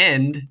at the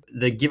end,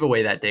 the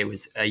giveaway that day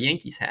was a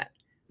Yankees hat.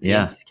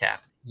 Yankees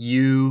cap.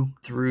 You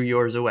threw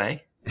yours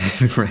away.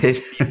 Right.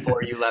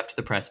 Before you left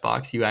the press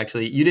box. You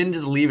didn't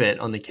just leave it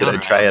on the counter.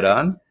 Did I try it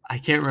on? I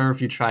can't remember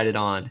if you tried it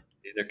on.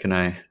 Neither can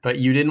I. But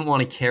you didn't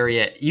want to carry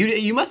it.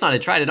 You must not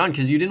have tried it on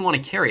because you didn't want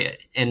to carry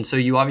it. And so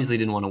you obviously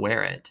didn't want to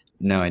wear it.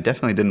 No, I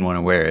definitely didn't want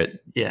to wear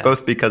it. Yeah.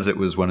 Both because it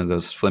was one of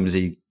those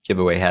flimsy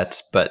giveaway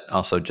hats, but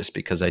also just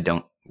because I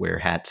don't wear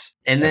hats.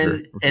 And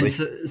then,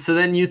 so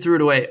then you threw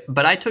it away.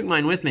 But I took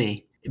mine with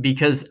me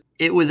because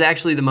it was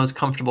actually the most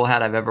comfortable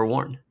hat I've ever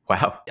worn.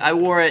 Wow. I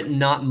wore it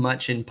not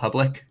much in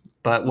public,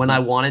 but when I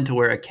wanted to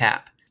wear a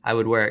cap, I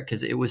would wear it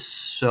because it was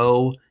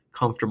so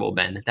comfortable,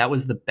 Ben. That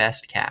was the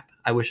best cap.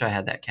 I wish I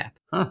had that cap.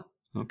 Huh.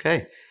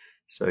 Okay.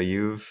 So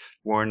you've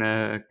worn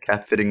a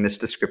cap fitting this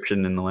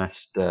description in the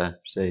last,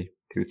 say,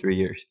 2-3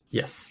 years.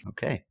 Yes.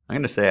 Okay. I'm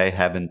going to say I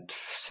haven't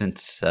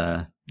since,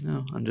 I'm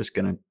just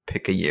going to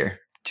pick a year.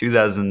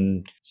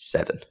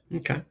 2007.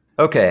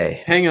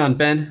 Okay. Hang on,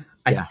 Ben.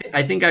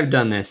 I think I've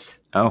done this.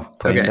 Oh,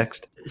 play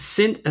indexed.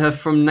 Since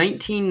from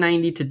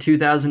 1990 to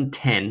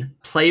 2010,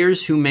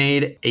 players who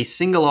made a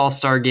single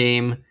All-Star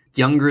game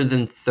younger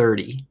than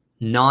 30,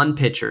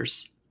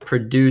 non-pitchers,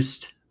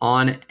 produced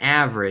on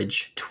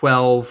average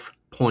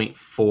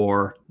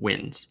 12.4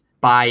 wins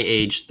by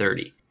age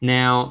 30.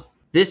 Now,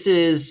 this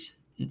is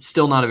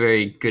still not a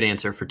very good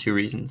answer for 2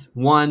 reasons.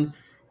 One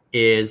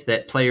is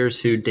that players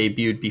who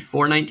debuted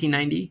before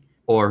 1990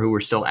 or who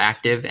were still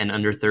active and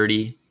under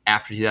 30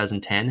 after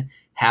 2010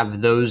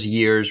 have those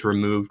years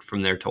removed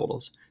from their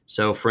totals.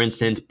 So, for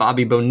instance,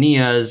 Bobby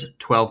Bonilla's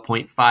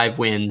 12.5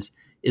 wins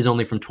is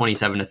only from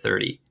 27 to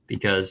 30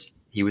 because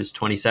he was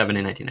 27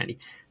 in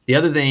 1990. The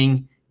other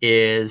thing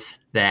is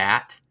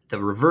that the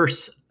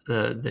reverse,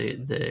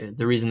 the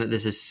reason that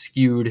this is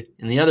skewed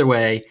in the other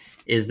way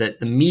is that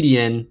the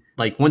median,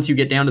 like once you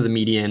get down to the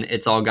median,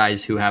 it's all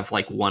guys who have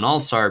like one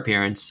All-Star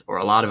appearance or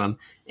a lot of them,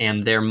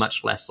 and they're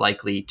much less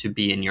likely to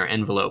be in your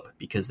envelope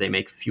because they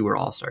make fewer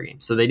All-Star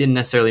games. So they didn't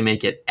necessarily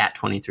make it at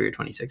 23 or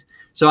 26.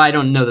 So I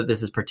don't know that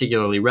this is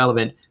particularly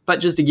relevant, but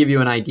just to give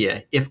you an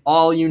idea, if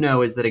all you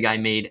know is that a guy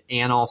made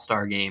an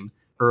All-Star game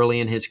early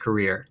in his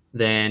career,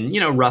 then,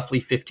 roughly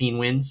 15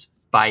 wins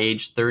by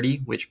age 30,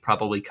 which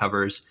probably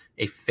covers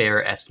a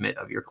fair estimate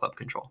of your club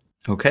control.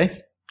 Okay,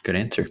 good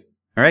answer.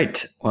 All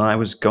right. Well, I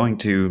was going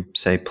to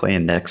say play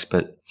index,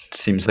 but it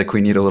seems like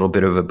we need a little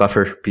bit of a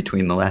buffer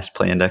between the last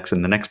play index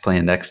and the next play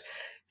index.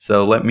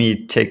 So let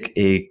me take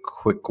a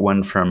quick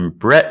one from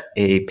Brett,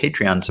 a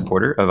Patreon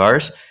supporter of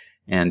ours.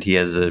 And he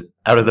has a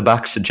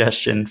out-of-the-box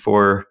suggestion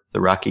for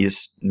the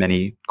Rockies'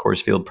 many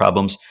Coors Field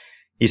problems.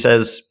 He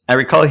says, I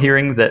recall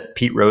hearing that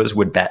Pete Rose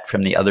would bat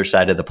from the other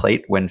side of the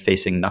plate when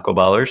facing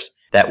knuckleballers.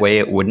 That way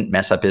it wouldn't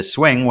mess up his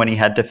swing when he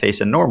had to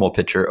face a normal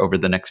pitcher over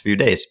the next few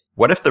days.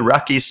 What if the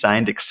Rockies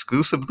signed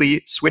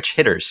exclusively switch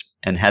hitters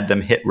and had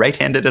them hit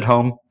right-handed at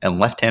home and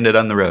left-handed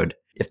on the road?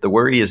 If the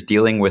worry is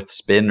dealing with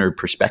spin or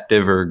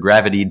perspective or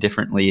gravity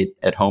differently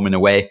at home and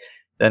away,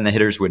 then the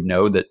hitters would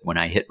know that when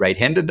I hit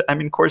right-handed,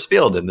 I'm in Coors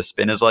Field and the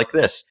spin is like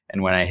this.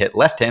 And when I hit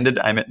left-handed,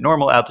 I'm at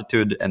normal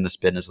altitude and the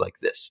spin is like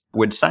this.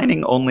 Would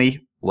signing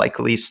only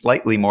likely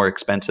slightly more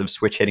expensive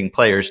switch hitting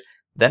players,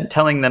 then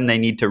telling them they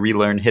need to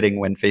relearn hitting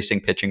when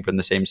facing pitching from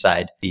the same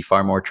side, be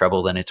far more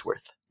trouble than it's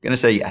worth? I'm going to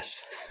say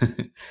yes.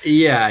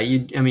 Yeah,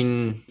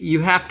 you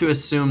have to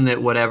assume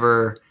that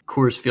whatever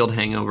Coors Field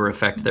hangover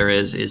effect there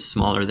is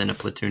smaller than a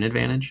platoon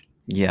advantage.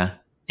 Yeah.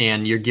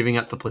 And you're giving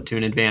up the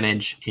platoon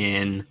advantage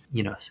in,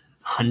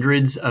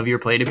 hundreds of your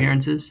plate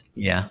appearances.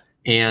 Yeah.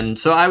 And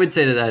so I would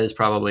say that is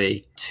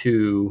probably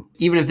too,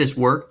 even if this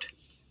worked,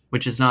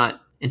 which is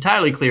not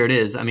entirely clear it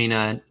is. I mean,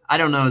 I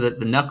don't know that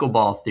the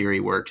knuckleball theory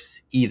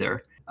works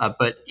either.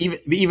 But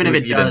even if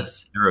it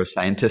does, a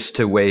neuroscientist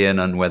to weigh in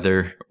on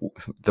whether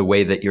the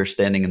way that you're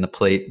standing in the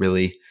plate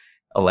really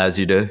allows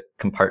you to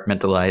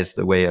compartmentalize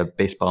the way a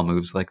baseball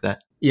moves like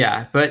that.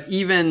 Yeah, but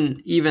even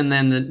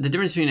then, the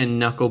difference between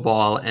a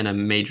knuckleball and a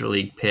major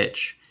league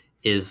pitch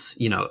is,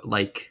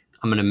 like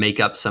I'm going to make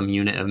up some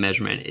unit of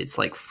measurement. It's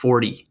like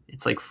 40.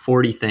 It's like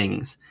 40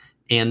 things.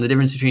 And the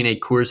difference between a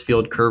Coors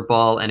Field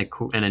curveball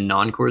and a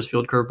non-Coors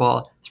Field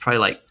curveball, it's probably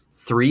like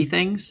 3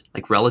 things,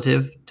 like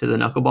relative to the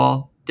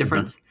knuckleball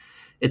difference.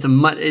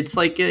 Mm-hmm. It's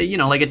like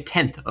like a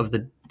tenth of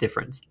the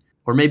difference,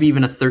 or maybe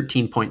even a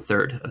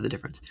 13.3 of the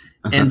difference.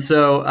 Uh-huh. And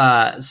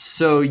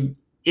so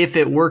if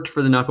it worked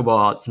for the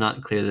knuckleball, it's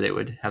not clear that it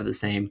would have the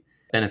same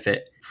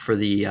benefit for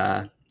the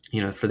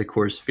for the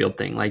Coors Field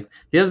thing. Like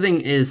the other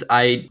thing is,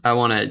 I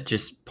want to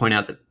just point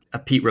out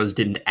that Pete Rose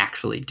didn't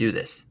actually do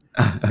this.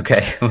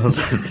 Okay, well,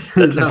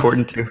 that's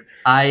important too.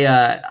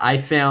 I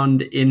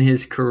found in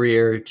his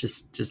career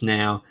just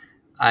now,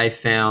 I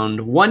found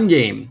one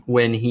game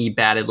when he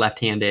batted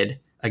left-handed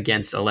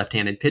against a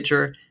left-handed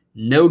pitcher.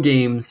 No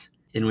games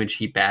in which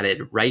he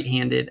batted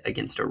right-handed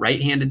against a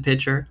right-handed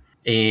pitcher.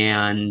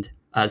 And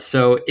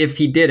so if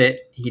he did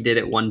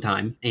it one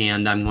time,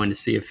 and I'm going to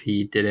see if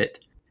he did it.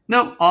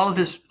 No, all of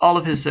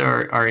his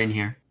are in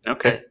here.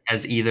 Okay.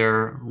 As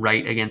either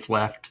right against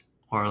left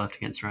or left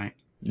against right.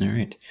 All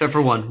right. Except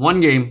for one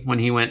game when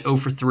he went 0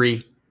 for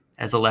 3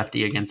 as a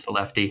lefty against a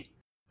lefty.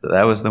 So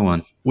that was the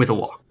one. With a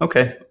walk.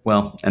 Okay.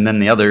 Well, and then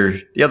the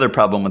other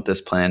problem with this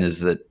plan is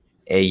that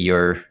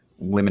you're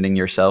limiting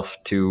yourself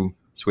to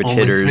switch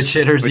hitters, which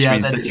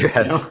means that you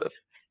have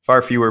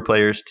far fewer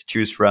players to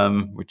choose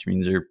from, which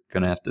means you're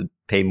going to have to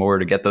pay more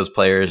to get those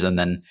players. And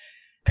then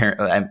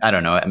I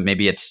don't know,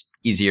 maybe it's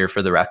easier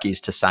for the Rockies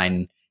to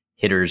sign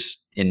hitters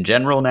in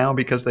general now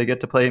because they get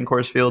to play in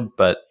Coors Field,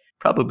 but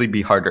probably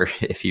be harder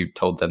if you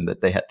told them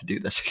that they had to do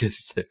this,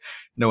 because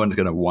no one's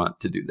going to want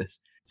to do this.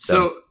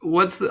 So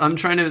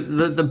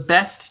the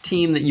best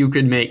team that you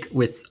could make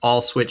with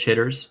all switch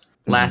hitters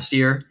last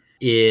year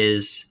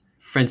is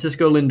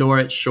Francisco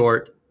Lindor at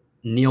short,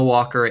 Neil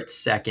Walker at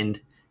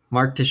second,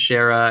 Mark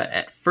Teixeira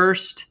at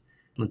first.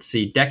 Let's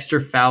see, Dexter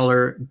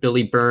Fowler,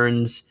 Billy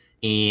Burns,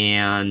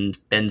 and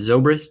Ben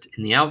Zobrist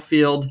in the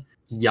outfield,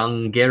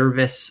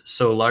 Younggervis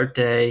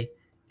Solarte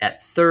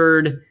at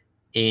third,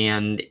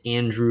 and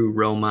Andrew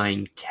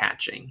Romine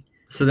catching.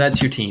 So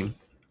that's your team.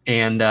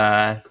 And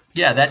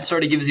that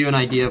sort of gives you an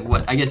idea of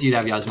what, I guess you'd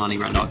have Yasmani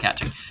Grandal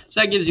catching. So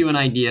that gives you an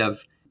idea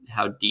of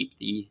how deep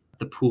the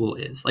pool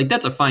is. Like,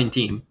 that's a fine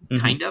team,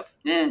 kind of.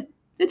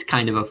 It's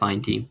kind of a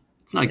fine team.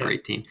 It's not a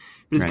great team,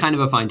 but it's kind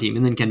of a fine team.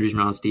 And then Kendrys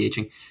Morales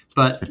DHing.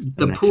 But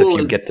the pool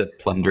if you get to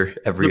plunder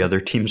every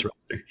other team's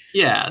roster.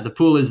 Yeah, the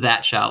pool is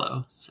that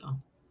shallow. So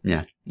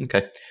yeah,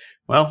 okay.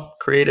 Well,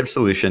 creative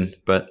solution,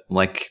 but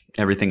like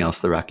everything else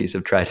the Rockies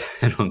have tried,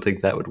 I don't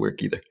think that would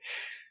work either.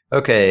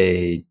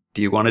 Okay,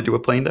 do you want to do a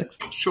play index?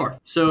 Sure.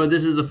 So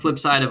this is the flip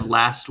side of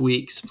last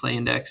week's play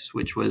index,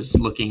 which was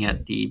looking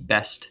at the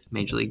best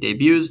Major League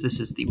debuts. This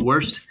is the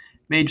worst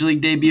Major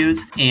League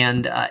debuts.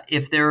 And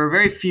if there are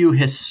very few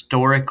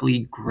historically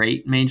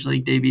great Major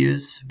League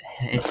debuts,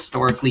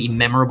 historically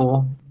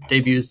memorable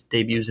debuts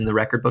in the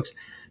record books,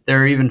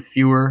 there are even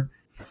fewer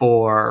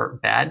for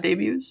bad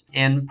debuts.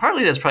 And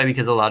partly that's probably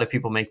because a lot of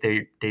people make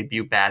their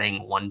debut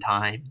batting one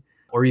time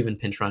or even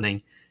pinch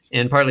running.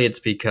 And partly it's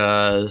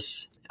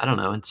because, I don't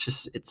know,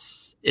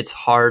 it's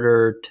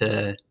harder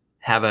to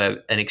have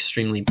an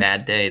extremely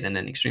bad day than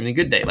an extremely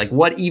good day. Like,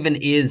 what even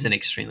is an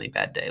extremely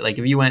bad day? Like,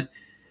 if you went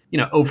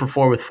 0 for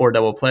 4 with 4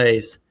 double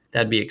plays,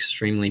 that'd be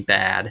extremely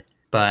bad.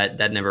 But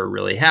that never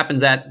really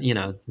happens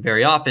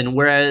very often.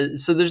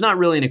 Whereas, so there's not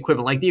really an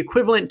equivalent. Like, the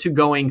equivalent to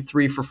going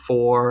 3 for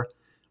 4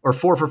 or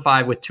 4 for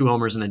 5 with 2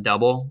 homers and a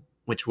double,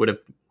 which would have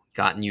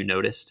gotten you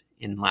noticed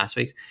in last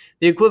week's.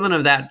 The equivalent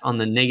of that on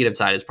the negative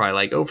side is probably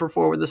like 0 for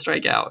 4 with a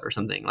strikeout or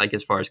something, like,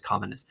 as far as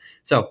commonness.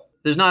 So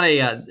there's not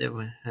a.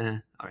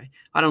 All right,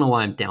 I don't know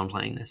why I'm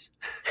downplaying this.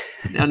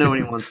 Now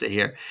nobody wants to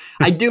hear.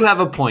 I do have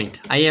a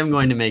point. I am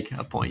going to make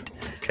a point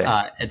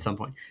at some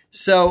point.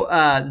 So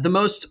the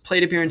most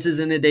plate appearances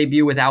in a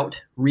debut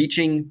without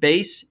reaching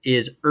base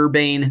is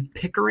Urbane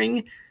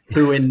Pickering,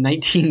 who in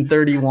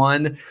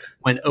 1931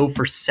 went 0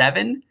 for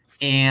 7.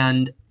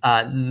 And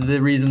the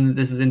reason that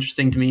this is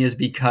interesting to me is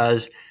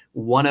because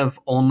one of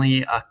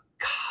only a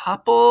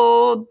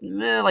couple,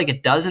 like a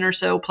dozen or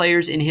so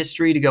players in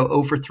history to go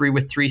 0 for 3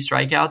 with 3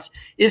 strikeouts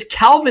is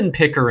Calvin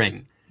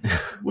Pickering.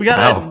 We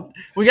got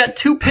we got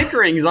 2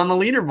 Pickerings on the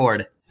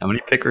leaderboard. How many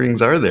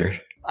Pickerings are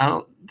there? I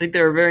don't think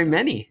there are very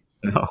many.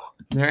 No.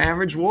 Their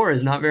average WAR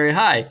is not very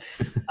high.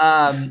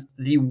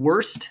 The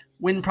worst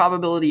win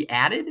probability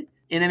added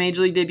in a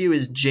major league debut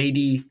is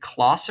J.D.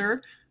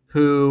 Closser,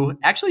 who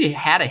actually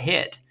had a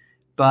hit,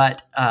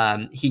 but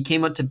he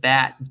came up to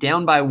bat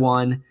down by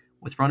 1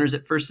 with runners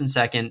at first and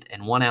second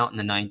and 1 out in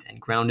the 9th and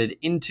grounded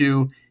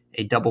into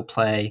a double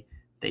play.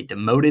 They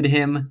demoted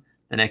him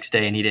the next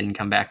day and he didn't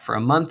come back for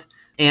a month.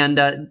 And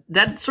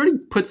that sort of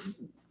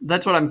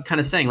that's what I'm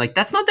kind of saying. Like,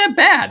 that's not that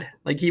bad.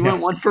 Like, he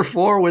went 1 for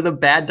 4 with a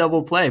bad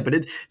double play, but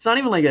it's not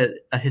even like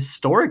a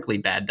historically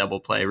bad double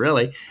play,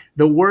 really.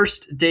 The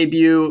worst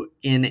debut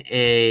in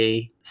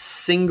a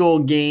single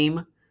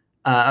game,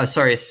 a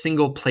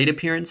single plate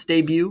appearance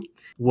debut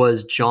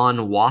was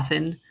John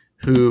Wathan,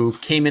 who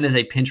came in as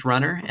a pinch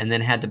runner and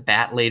then had to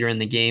bat later in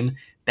the game,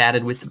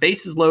 batted with the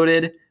bases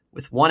loaded,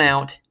 with 1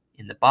 out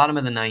in the bottom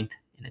of the 9th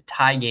in a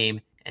tie game,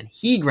 and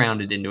he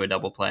grounded into a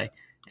double play.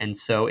 And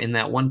so in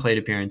that 1 plate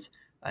appearance,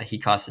 he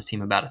cost his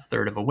team about a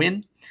third of a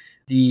win.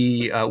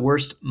 The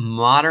worst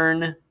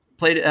modern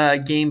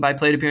game by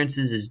plate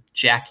appearances is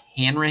Jack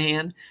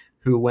Hanrahan,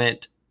 who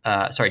went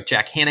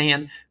Jack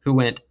Hanahan, who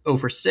went 0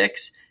 for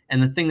 6.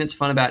 And the thing that's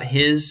fun about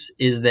his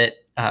is that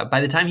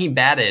by the time he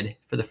batted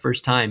for the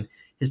first time,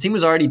 his team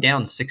was already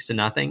down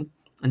 6-0.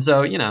 And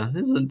so,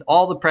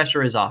 all the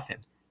pressure is off him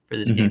for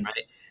this game,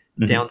 right?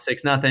 Mm-hmm. Down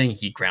 6-0,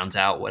 he grounds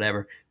out,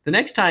 whatever. The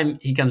next time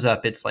he comes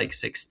up, it's like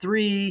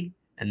 6-3,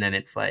 and then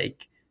it's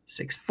like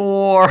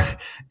 6-4,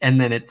 and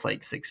then it's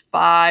like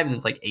 6-5, and then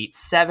it's like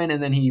 8-7,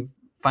 and then he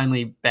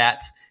finally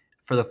bats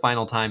for the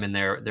final time, and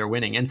they're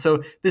winning. And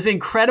so this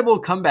incredible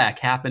comeback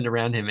happened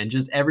around him, and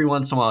just every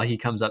once in a while he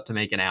comes up to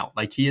make an out.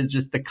 Like, he is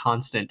just the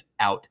constant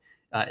out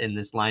in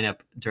this lineup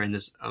during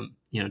this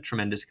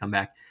tremendous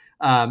comeback.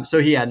 So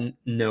he had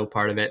no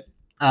part of it.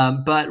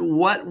 But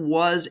what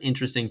was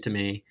interesting to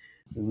me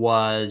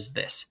was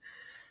this.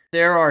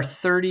 There are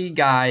 30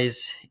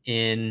 guys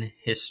in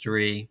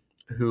history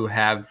who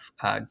have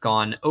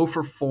gone 0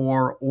 for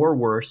 4 or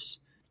worse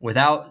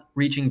without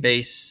reaching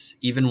base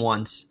even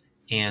once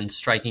and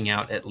striking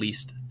out at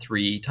least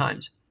 3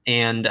 times.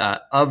 And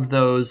of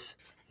those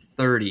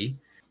 30,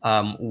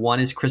 one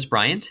is Chris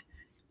Bryant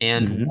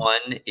and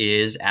one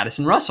is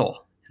Addison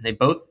Russell. And they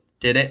both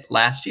did it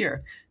last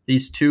year.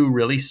 These 2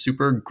 really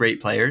super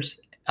great players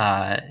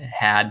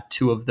had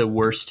 2 of the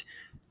worst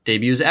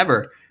debuts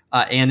ever.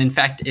 And in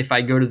fact, if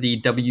I go to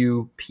the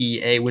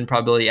WPA win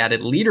probability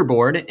added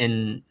leaderboard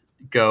and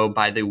go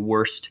by the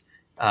worst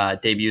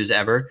debuts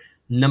ever,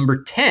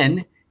 number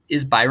 10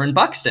 is Byron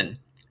Buxton.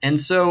 And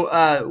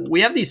so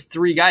we have these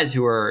 3 guys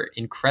who are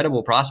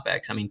incredible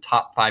prospects. I mean,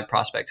 top 5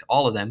 prospects,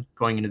 all of them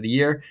going into the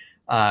year,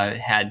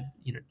 had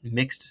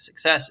mixed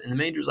success in the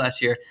majors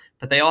last year,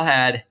 but they all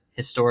had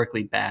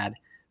historically bad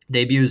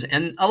debuts.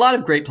 And a lot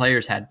of great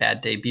players had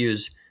bad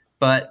debuts,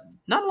 but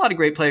not a lot of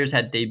great players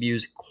had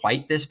debuts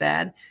quite this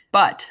bad.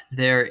 But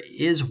there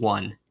is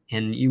one,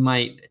 and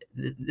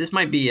this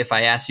might be, if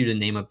I asked you to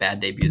name a bad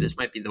debut, this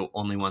might be the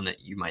only one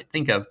that you might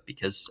think of,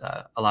 because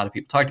a lot of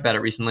people talked about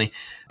it recently.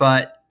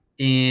 But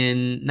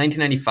in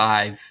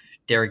 1995,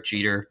 Derek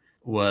Jeter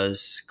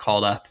was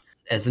called up.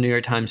 As the New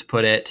York Times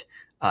put it,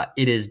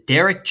 it is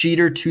Derek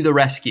Jeter to the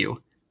rescue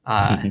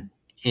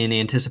in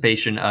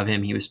anticipation of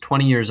him. He was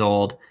 20 years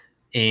old,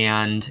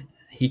 and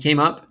he came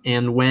up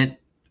and went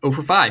 0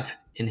 for 5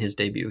 in his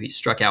debut. He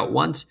struck out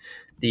once.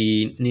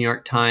 The New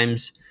York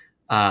Times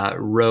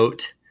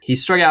wrote he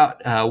struck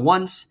out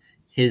once.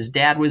 His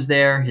dad was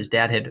there. His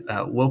dad had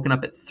woken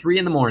up at 3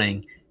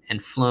 a.m.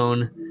 and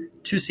flown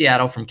to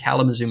Seattle from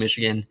Kalamazoo,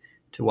 Michigan,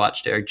 to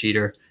watch Derek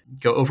Jeter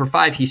go 0 for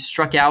 5. He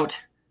struck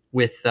out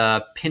with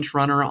a pinch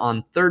runner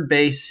on third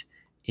base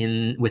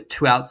with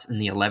 2 outs in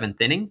the 11th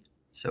inning.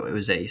 So it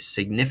was a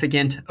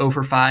significant 0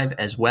 for 5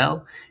 as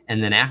well.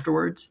 And then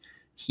afterwards,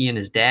 he and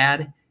his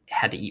dad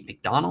had to eat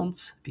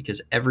McDonald's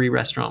because every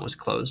restaurant was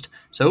closed.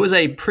 So it was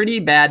a pretty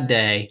bad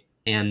day,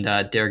 and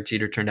Derek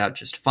Jeter turned out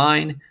just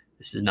fine.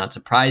 This is not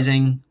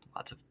surprising.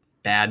 Lots of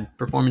bad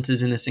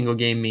performances in a single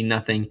game mean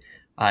nothing.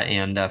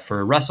 And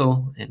for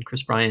Russell and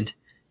Chris Bryant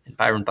and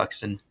Byron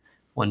Buxton,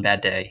 one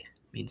bad day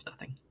means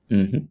nothing.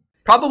 Mm-hmm.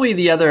 Probably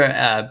the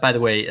other, by the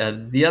way,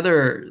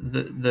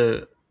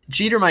 the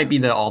Jeter might be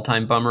the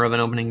all-time bummer of an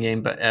opening day,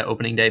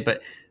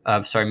 but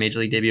Major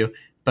League debut.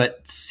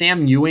 But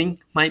Sam Ewing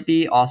might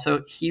be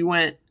also. He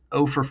went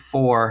 0 for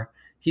 4.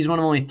 He's one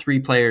of only 3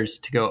 players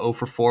to go 0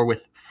 for 4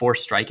 with 4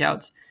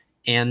 strikeouts.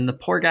 And the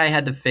poor guy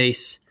had to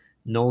face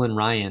Nolan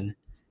Ryan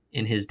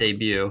in his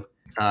debut.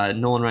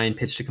 Nolan Ryan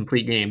pitched a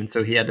complete game, and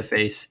so he had to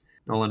face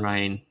Nolan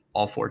Ryan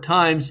all 4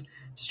 times,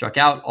 struck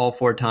out all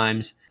 4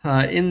 times.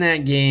 In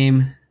that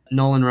game,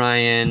 Nolan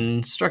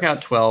Ryan struck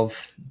out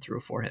 12, threw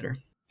a 4-hitter.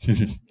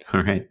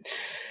 All right.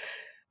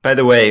 By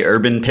the way,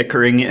 Urban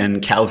Pickering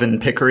and Calvin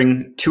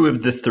Pickering, 2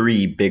 of the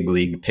 3 big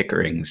league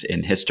Pickerings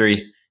in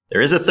history.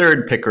 There is a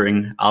third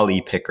Pickering,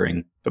 Ollie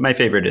Pickering, but my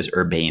favorite is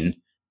Urbane,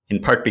 in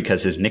part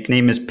because his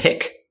nickname is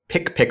Pick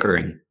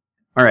Pickering.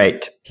 All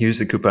right, use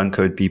the coupon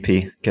code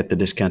BP, get the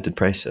discounted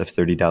price of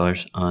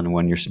 $30 on a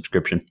 1-year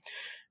subscription.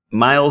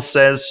 Miles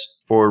says,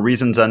 for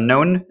reasons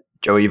unknown,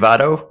 Joey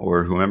Votto,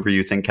 or whomever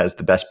you think has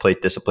the best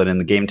plate discipline in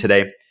the game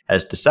today,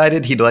 has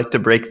decided he'd like to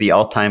break the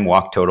all-time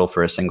walk total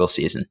for a single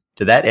season.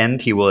 To that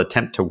end, he will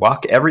attempt to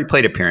walk every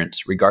plate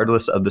appearance,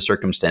 regardless of the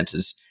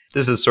circumstances.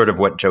 This is sort of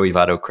what Joey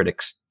Votto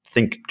critics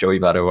think Joey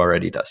Votto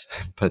already does,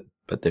 but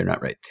they're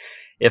not right.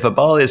 If a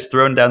ball is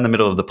thrown down the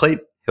middle of the plate,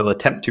 he'll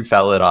attempt to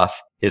foul it off.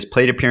 His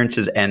plate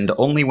appearances end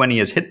only when he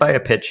is hit by a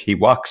pitch, he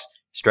walks,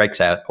 strikes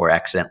out, or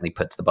accidentally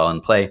puts the ball in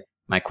play.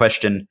 My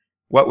question,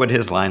 what would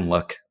his line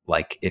look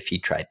like if he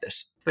tried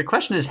this? The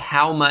question is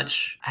how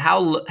much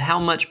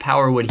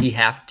power would he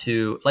have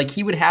to, like,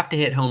 he would have to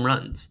hit home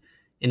runs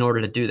in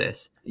order to do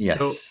this. Yes.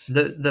 So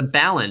the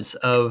balance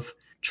of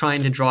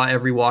trying to draw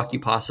every walk you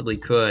possibly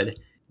could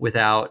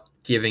without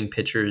giving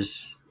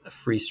pitchers a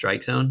free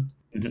strike zone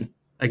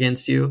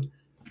against you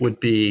would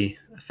be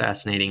a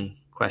fascinating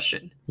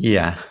question.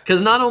 Yeah.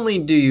 Because not only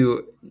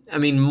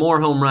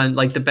more home run,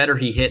 like the better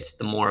he hits,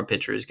 the more a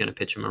pitcher is going to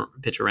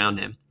pitch around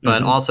him.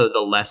 But also the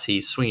less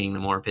he's swinging, the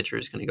more a pitcher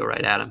is going to go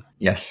right at him.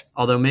 Yes.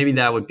 Although maybe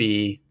that would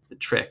be the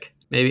trick.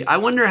 Maybe I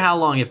wonder how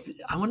long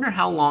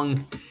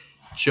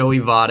Joey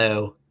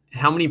Votto,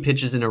 how many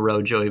pitches in a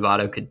row Joey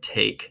Votto could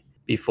take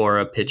before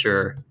a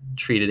pitcher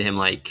treated him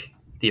like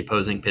the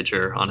opposing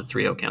pitcher on a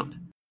 3-0 count.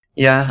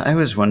 Yeah, I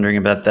was wondering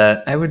about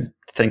that. I would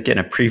think in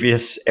a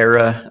previous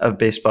era of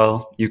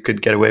baseball, you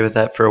could get away with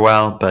that for a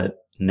while, but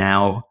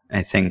now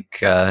I think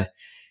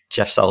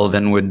Jeff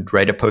Sullivan would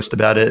write a post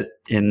about it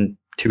in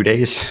 2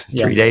 days,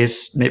 3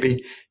 days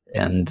maybe,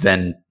 and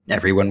then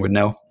everyone would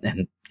know,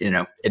 and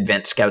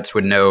advanced scouts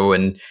would know,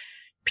 and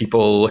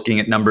people looking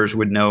at numbers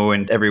would know,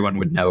 and everyone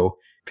would know.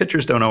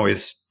 Pitchers don't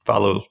always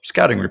follow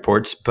scouting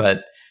reports,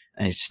 but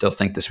I still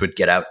think this would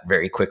get out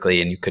very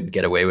quickly, and you could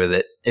get away with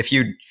it if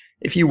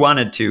you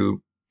wanted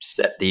to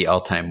set the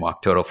all-time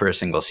walk total for a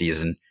single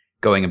season.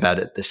 Going about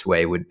it this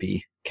way would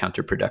be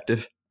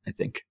counterproductive, I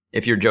think.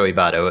 If you're Joey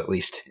Votto, at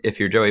least. If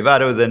you're Joey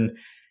Votto, then,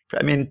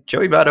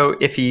 Joey Votto,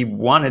 if he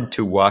wanted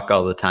to walk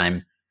all the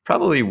time,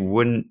 probably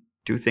wouldn't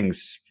do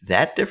things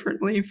that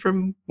differently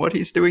from what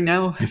he's doing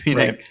now.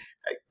 Right.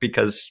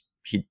 Because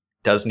he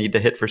does need to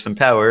hit for some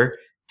power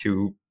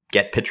to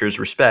get pitchers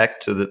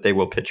respect so that they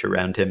will pitch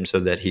around him so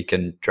that he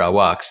can draw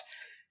walks.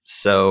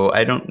 So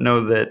I don't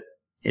know that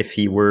if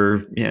he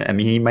were,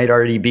 he might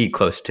already be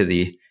close to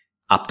the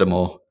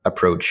optimal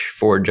approach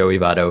for Joey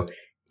Votto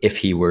if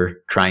he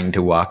were trying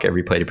to walk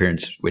every plate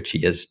appearance, which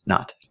he is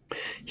not.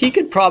 He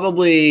could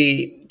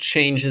probably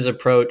change his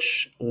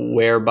approach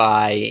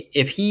whereby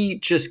if he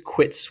just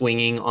quit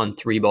swinging on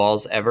 3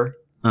 balls ever,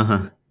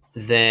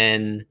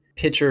 then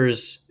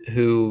pitchers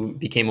who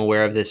became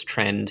aware of this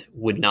trend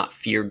would not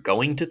fear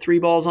going to 3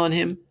 balls on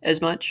him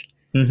as much.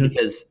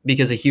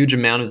 Because a huge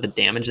amount of the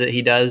damage that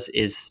he does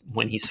is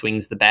when he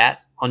swings the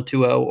bat on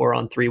 2-0 or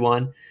on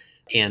 3-1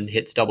 and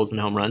hits doubles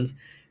and home runs.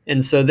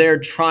 And so they're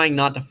trying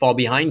not to fall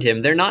behind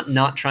him. They're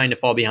not trying to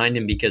fall behind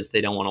him because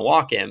they don't want to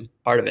walk him,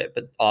 part of it,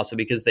 but also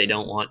because they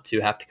don't want to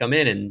have to come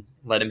in and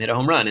let him hit a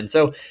home run. And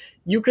so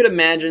you could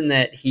imagine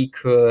that he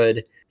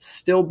could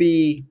still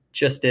be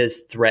just as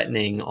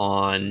threatening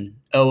on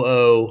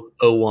 0-0,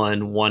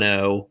 0-1,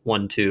 1-0,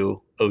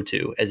 1-2,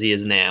 0-2 as he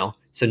is now.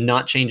 So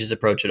not change his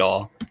approach at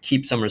all,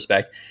 keep some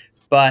respect.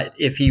 But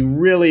if he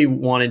really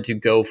wanted to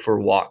go for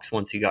walks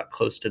once he got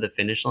close to the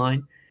finish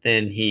line,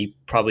 then he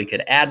probably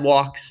could add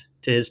walks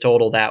to his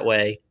total that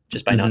way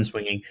just by not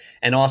swinging,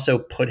 and also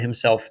put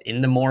himself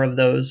into more of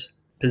those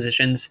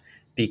positions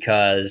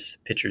because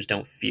pitchers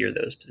don't fear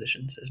those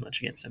positions as much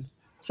against him.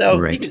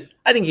 So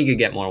I think he could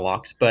get more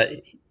walks,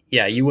 but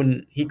yeah,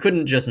 he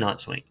couldn't just not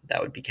swing.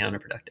 That would be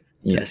counterproductive.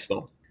 Yes.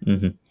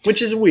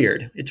 Which is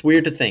weird. It's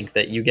weird to think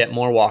that you get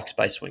more walks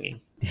by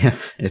swinging. Yeah,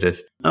 it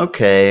is.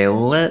 Okay,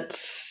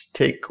 let's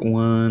take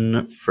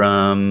one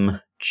from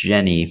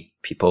Jenny.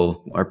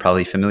 People are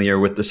probably familiar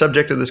with the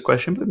subject of this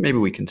question, but maybe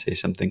we can say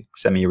something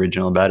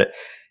semi-original about it.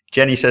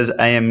 Jenny says,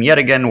 I am yet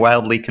again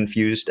wildly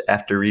confused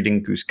after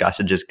reading Goose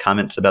Gossage's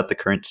comments about the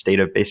current state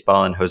of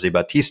baseball and Jose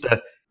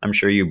Bautista. I'm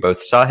sure you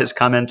both saw his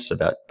comments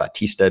about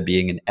Bautista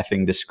being an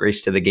effing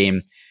disgrace to the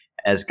game,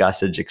 as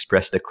Gossage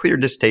expressed a clear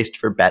distaste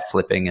for bat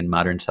flipping and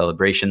modern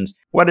celebrations.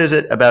 What is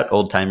it about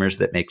old-timers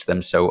that makes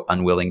them so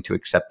unwilling to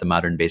accept the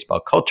modern baseball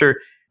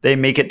culture? They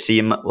make it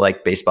seem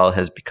like baseball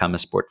has become a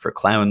sport for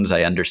clowns.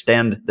 I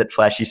understand that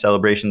flashy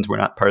celebrations were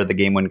not part of the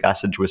game when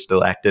Gossage was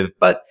still active,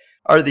 but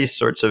Are these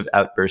sorts of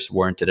outbursts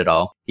warranted at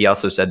all? He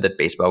also said that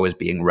baseball was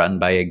being run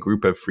by a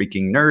group of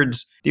freaking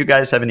nerds. Do you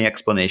guys have any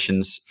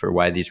explanations for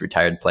why these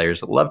retired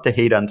players love to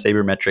hate on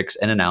sabermetrics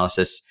and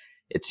analysis?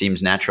 It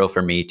seems natural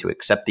for me to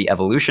accept the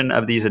evolution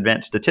of these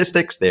advanced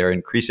statistics. They are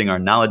increasing our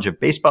knowledge of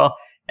baseball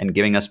and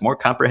giving us more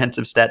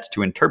comprehensive stats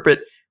to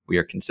interpret. We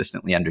are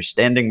consistently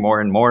understanding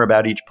more and more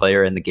about each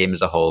player and the game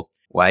as a whole.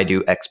 Why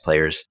do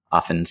ex-players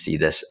often see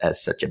this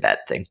as such a bad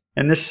thing?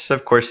 And this,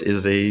 of course,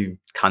 is a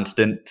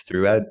constant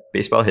throughout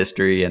baseball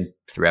history and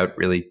throughout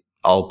really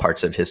all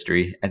parts of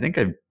history. I think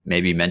I've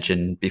maybe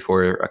mentioned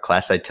before a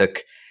class I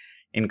took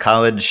in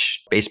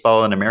college,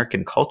 Baseball and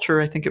American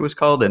Culture, I think it was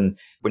called. And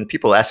when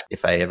people ask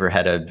if I ever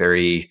had a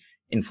very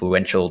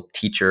influential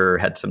teacher or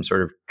had some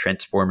sort of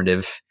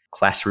transformative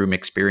classroom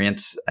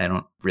experience, I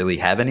don't really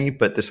have any,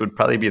 but this would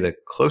probably be the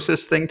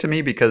closest thing to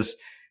me because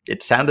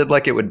it sounded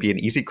like it would be an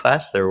easy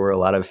class. There were a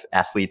lot of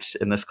athletes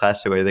in this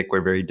class who I think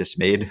were very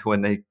dismayed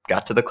when they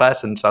got to the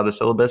class and saw the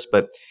syllabus,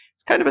 but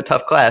it's kind of a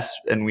tough class.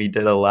 And we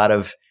did a lot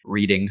of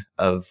reading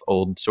of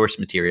old source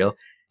material.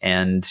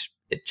 And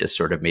it just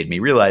sort of made me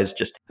realize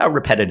just how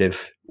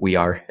repetitive we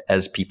are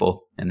as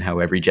people and how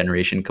every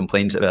generation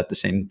complains about the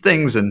same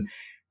things. And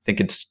I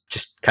think it's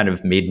just kind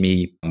of made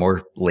me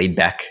more laid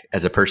back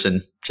as a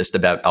person just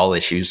about all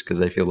issues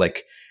because I feel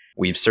like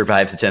we've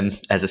survived them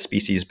as a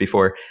species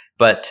before.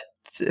 But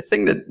the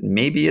thing that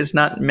maybe is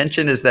not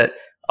mentioned is that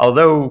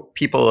although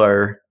people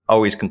are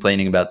always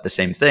complaining about the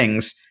same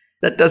things,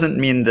 that doesn't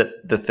mean that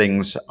the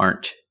things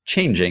aren't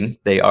changing.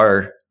 They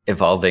are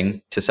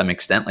evolving to some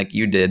extent. Like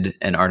you did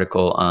an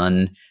article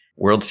on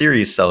World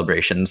Series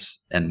celebrations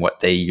and what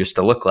they used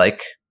to look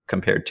like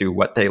compared to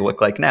what they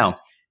look like now.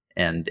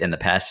 And in the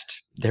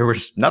past, there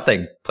was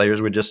nothing.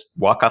 Players would just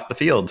walk off the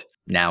field.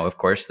 Now, of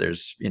course,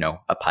 there's,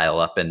 a pile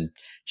up and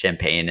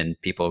champagne and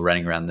people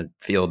running around the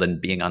field and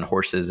being on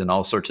horses and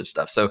all sorts of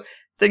stuff. So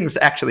things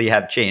actually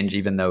have changed,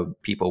 even though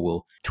people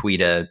will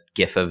tweet a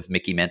GIF of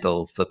Mickey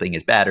Mantle flipping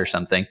his bat or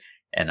something.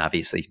 And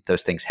obviously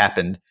those things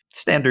happened.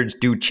 Standards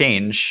do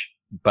change,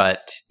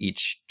 but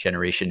each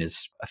generation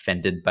is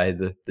offended by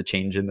the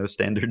change in those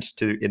standards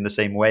in the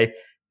same way,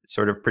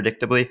 sort of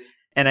predictably.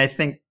 And I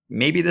think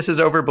maybe this is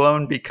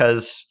overblown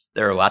because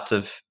there are lots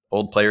of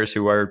old players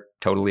who are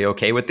totally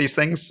okay with these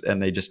things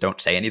and they just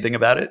don't say anything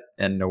about it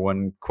and no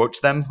one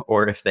quotes them.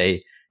 Or if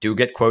they do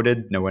get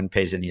quoted, no one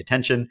pays any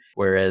attention.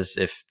 Whereas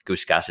if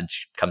Goose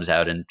Gossage comes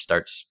out and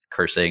starts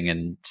cursing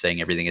and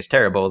saying everything is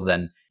terrible,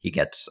 then he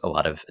gets a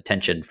lot of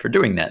attention for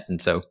doing that.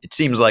 And so it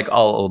seems like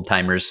all old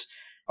timers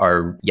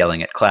are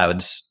yelling at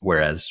clouds,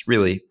 whereas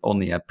really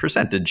only a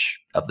percentage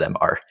of them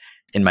are.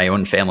 In my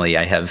own family,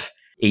 I have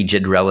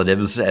aged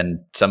relatives, and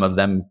some of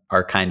them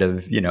are kind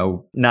of,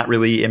 not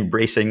really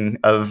embracing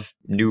of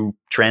new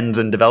trends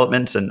and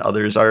developments, and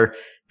others are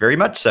very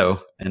much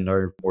so and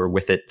are more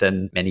with it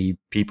than many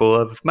people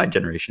of my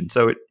generation.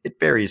 So it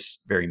varies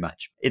very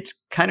much. It's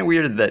kind of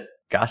weird that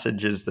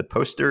Gossage is the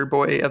poster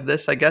boy of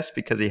this, I guess,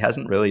 because he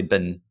hasn't really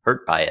been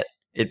hurt by it.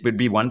 It would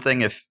be one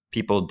thing if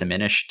people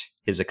diminished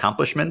his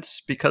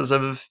accomplishments because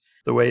of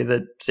the way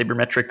that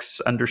sabermetrics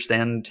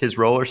understand his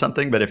role or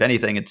something. But if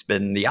anything, it's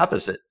been the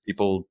opposite.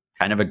 People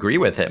kind of agree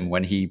with him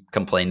when he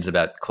complains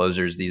about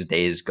closers these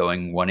days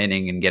going one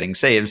inning and getting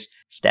saves.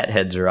 Stat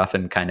heads are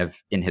often kind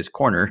of in his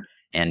corner,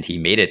 and he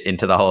made it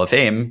into the Hall of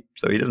Fame,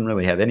 so he doesn't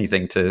really have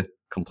anything to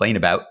complain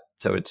about.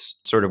 So it's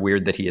sort of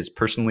weird that he is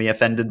personally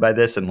offended by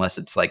this, unless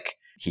it's like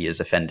he is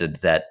offended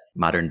that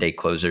modern day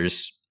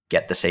closers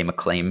get the same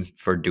acclaim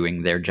for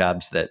doing their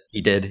jobs that he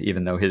did,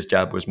 even though his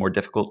job was more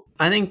difficult.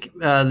 I think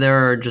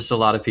there are just a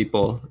lot of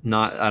people,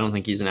 I don't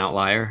think he's an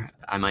outlier.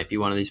 I might be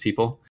one of these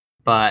people,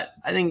 but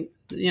I think,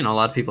 a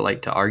lot of people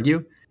like to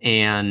argue.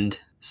 And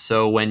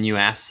so when you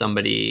ask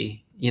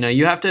somebody,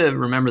 you have to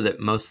remember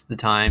that most of the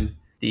time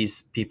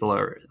these people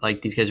are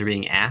like, these guys are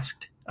being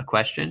asked a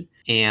question.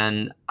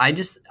 And I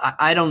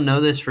don't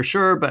know this for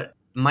sure, but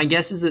my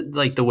guess is that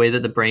like the way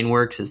that the brain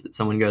works is that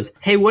someone goes,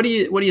 hey, what do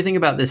you think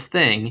about this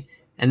thing?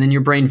 And then your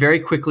brain very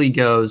quickly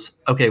goes,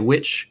 okay,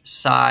 which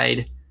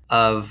side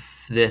of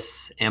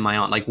this am I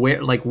on? Like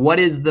what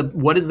is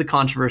the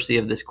controversy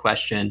of this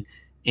question?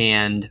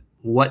 And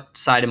what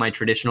side am I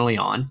traditionally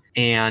on?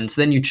 And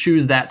so then you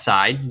choose that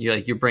side. You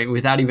like your brain,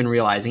 without even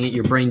realizing it,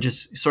 your brain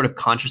just sort of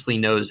consciously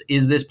knows,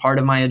 is this part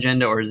of my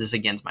agenda or is this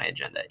against my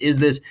agenda? Is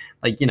this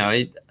like,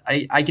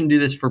 I can do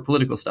this for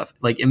political stuff,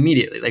 like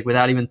immediately, like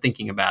without even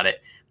thinking about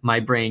it.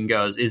 My brain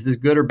goes, is this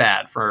good or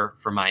bad for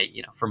my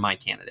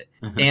candidate?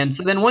 Mm-hmm. And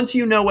so then once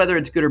you know whether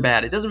it's good or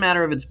bad, it doesn't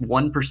matter if it's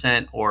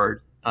 1%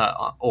 or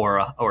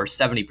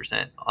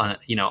 70%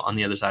 on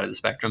the other side of the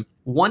spectrum.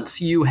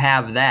 Once you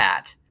have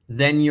that,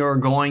 then you're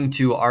going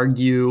to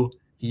argue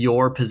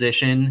your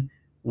position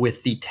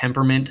with the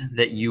temperament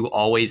that you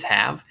always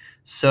have.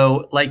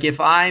 So like if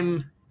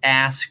I'm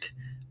asked,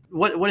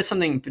 what is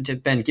something,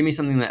 Ben, give me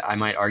something that I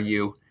might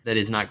argue that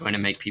is not going to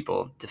make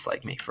people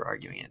dislike me for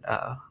arguing it.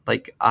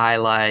 What do I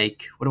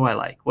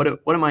like? What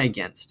am I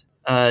against?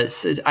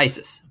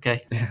 ISIS.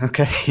 Okay.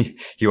 Okay,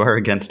 you are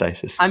against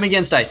ISIS. I'm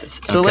against ISIS.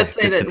 So Okay, let's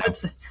say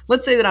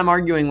let's say that I'm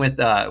arguing with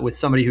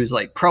somebody who's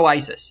like pro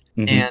ISIS,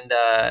 and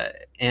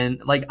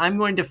like I'm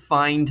going to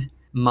find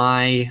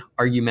my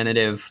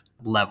argumentative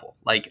level.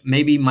 Like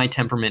maybe my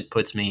temperament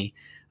puts me,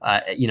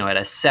 at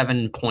a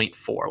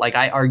 7.4. Like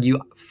I argue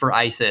for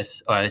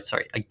ISIS,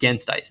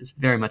 against ISIS,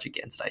 very much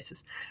against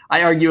ISIS.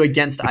 I argue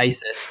against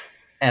ISIS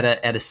at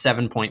a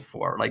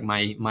 7.4. Like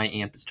my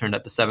amp is turned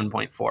up to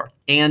 7.4.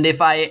 And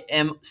if I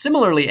am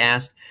similarly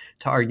asked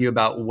to argue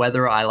about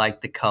whether I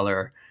like the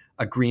color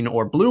green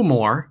or blue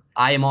more,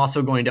 I am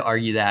also going to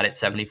argue that at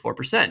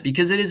 74%,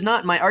 because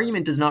my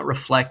argument does not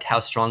reflect how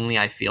strongly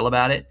I feel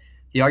about it.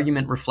 The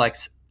argument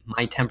reflects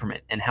my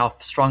temperament and how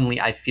strongly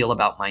I feel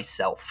about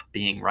myself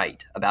being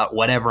right about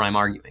whatever I'm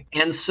arguing.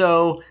 And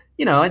so,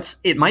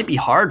 it might be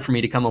hard for me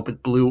to come up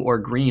with blue or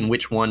green,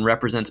 which one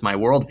represents my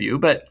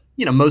worldview, but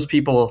most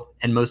people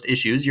and most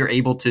issues, you're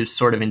able to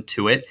sort of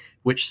intuit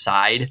which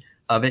side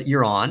of it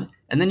you're on,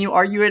 and then you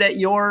argue it at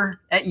your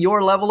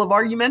level of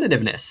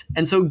argumentativeness.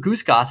 And so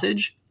Goose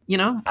Gossage,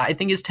 I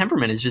think his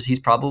temperament is just, he's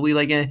probably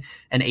like an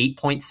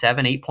 8.7,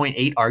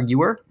 8.8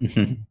 arguer,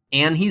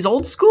 and he's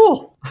old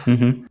school.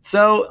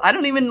 So I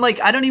don't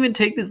even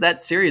take this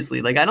that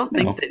seriously. Like, I don't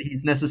think that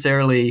he's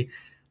necessarily,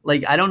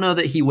 like, I don't know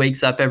that he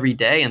wakes up every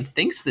day and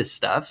thinks this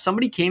stuff.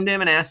 Somebody came to him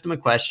and asked him a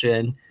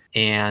question,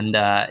 and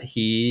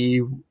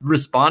he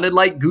responded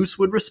like Goose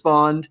would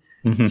respond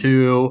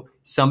to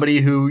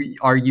somebody who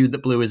argued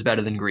that blue is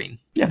better than green.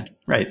 Yeah,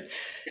 right.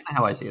 That's kind of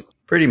how I see it.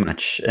 Pretty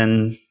much.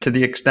 And to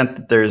the extent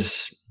that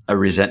there's a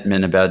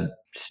resentment about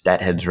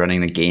stat heads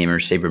running the game or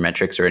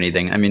sabermetrics or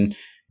anything, I mean,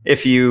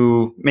 if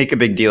you make a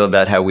big deal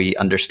about how we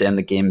understand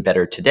the game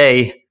better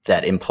today,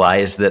 that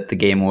implies that the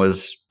game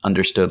was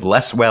understood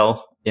less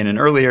well in an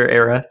earlier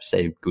era,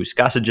 say Goose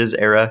Gossage's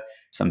era.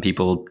 Some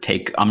people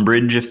take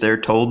umbrage if they're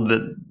told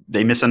that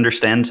they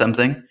misunderstand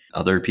something.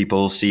 Other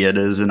people see it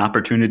as an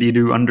opportunity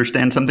to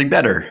understand something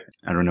better.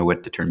 I don't know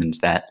what determines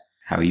that,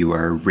 how you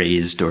are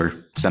raised or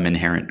some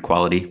inherent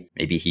quality.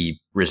 Maybe he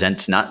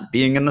resents not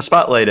being in the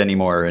spotlight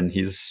anymore, and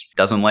he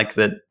doesn't like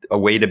that a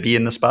way to be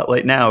in the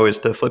spotlight now is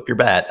to flip your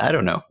bat. I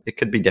don't know. It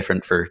could be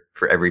different for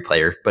every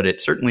player, but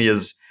it certainly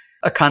is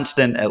a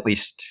constant, at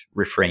least,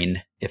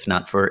 refrain, if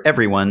not for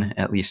everyone,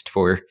 at least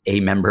for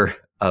a member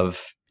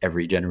of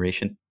every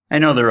generation. I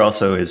know there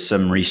also is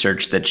some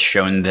research that's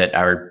shown that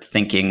our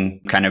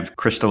thinking kind of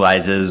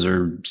crystallizes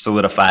or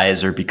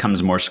solidifies or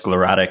becomes more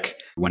sclerotic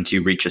once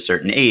you reach a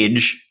certain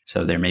age.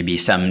 So there may be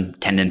some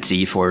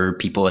tendency for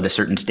people at a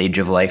certain stage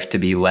of life to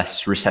be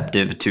less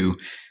receptive to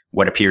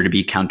what appear to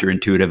be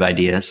counterintuitive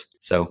ideas.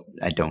 So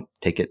I don't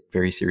take it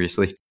very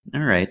seriously.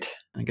 All right,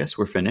 I guess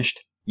we're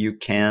finished. You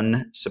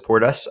can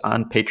support us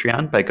on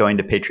Patreon by going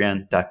to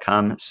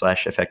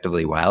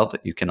patreon.com/effectivelywild.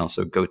 You can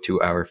also go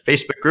to our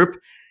Facebook group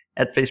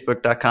at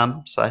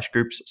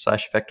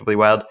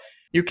facebook.com/groups/effectivelywild.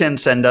 You can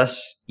send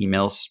us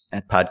emails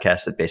at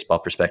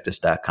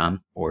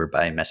podcast@baseballprospectus.com or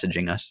by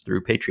messaging us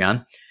through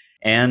Patreon.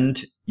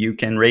 And you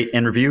can rate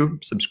and review,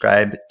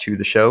 subscribe to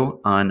the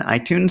show on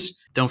iTunes.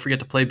 Don't forget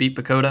to play Beat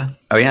Pacoda.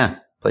 Oh yeah,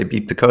 play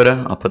Beat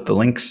Pacoda. I'll put the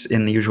links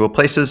in the usual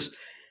places.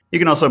 You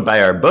can also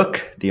buy our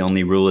book, The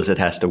Only Rule Is It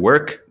Has to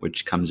Work,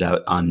 which comes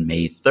out on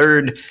May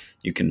 3rd.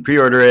 You can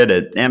pre-order it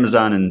at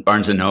Amazon and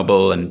Barnes &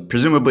 Noble and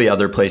presumably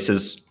other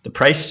places. The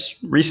price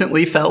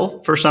recently fell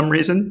for some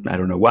reason. I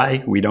don't know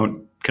why. We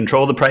don't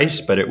control the price,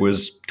 but it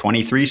was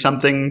 23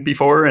 something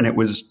before and it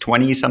was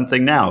 20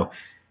 something now.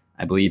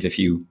 I believe if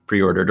you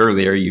pre-ordered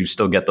earlier, you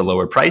still get the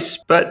lower price.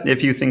 But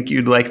if you think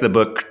you'd like the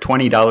book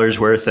 $20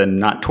 worth and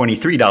not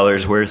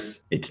 $23 worth,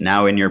 it's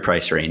now in your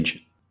price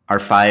range. Our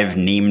 5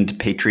 named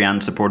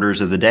Patreon supporters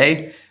of the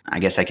day. I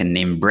guess I can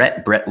name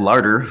Brett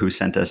Larder, who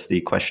sent us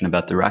the question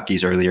about the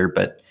Rockies earlier,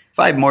 but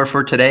 5 more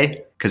for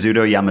today.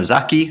 Kazuto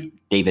Yamazaki,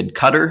 David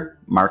Cutter,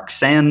 Mark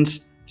Sands,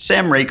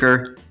 Sam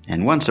Raker,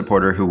 and one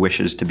supporter who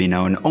wishes to be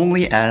known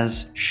only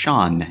as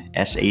Sean,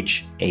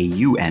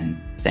 Shaun.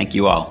 Thank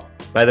you all.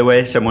 By the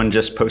way, someone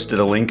just posted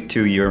a link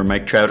to your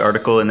Mike Trout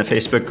article in the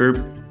Facebook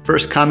group.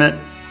 First comment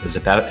was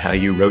about how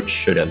you wrote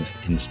should have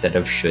instead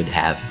of should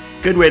have.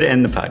 Good way to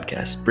end the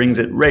podcast. Brings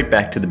it right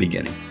back to the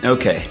beginning.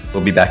 Okay,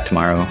 we'll be back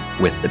tomorrow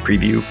with the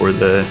preview for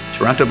the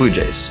Toronto Blue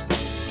Jays.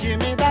 Give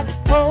me that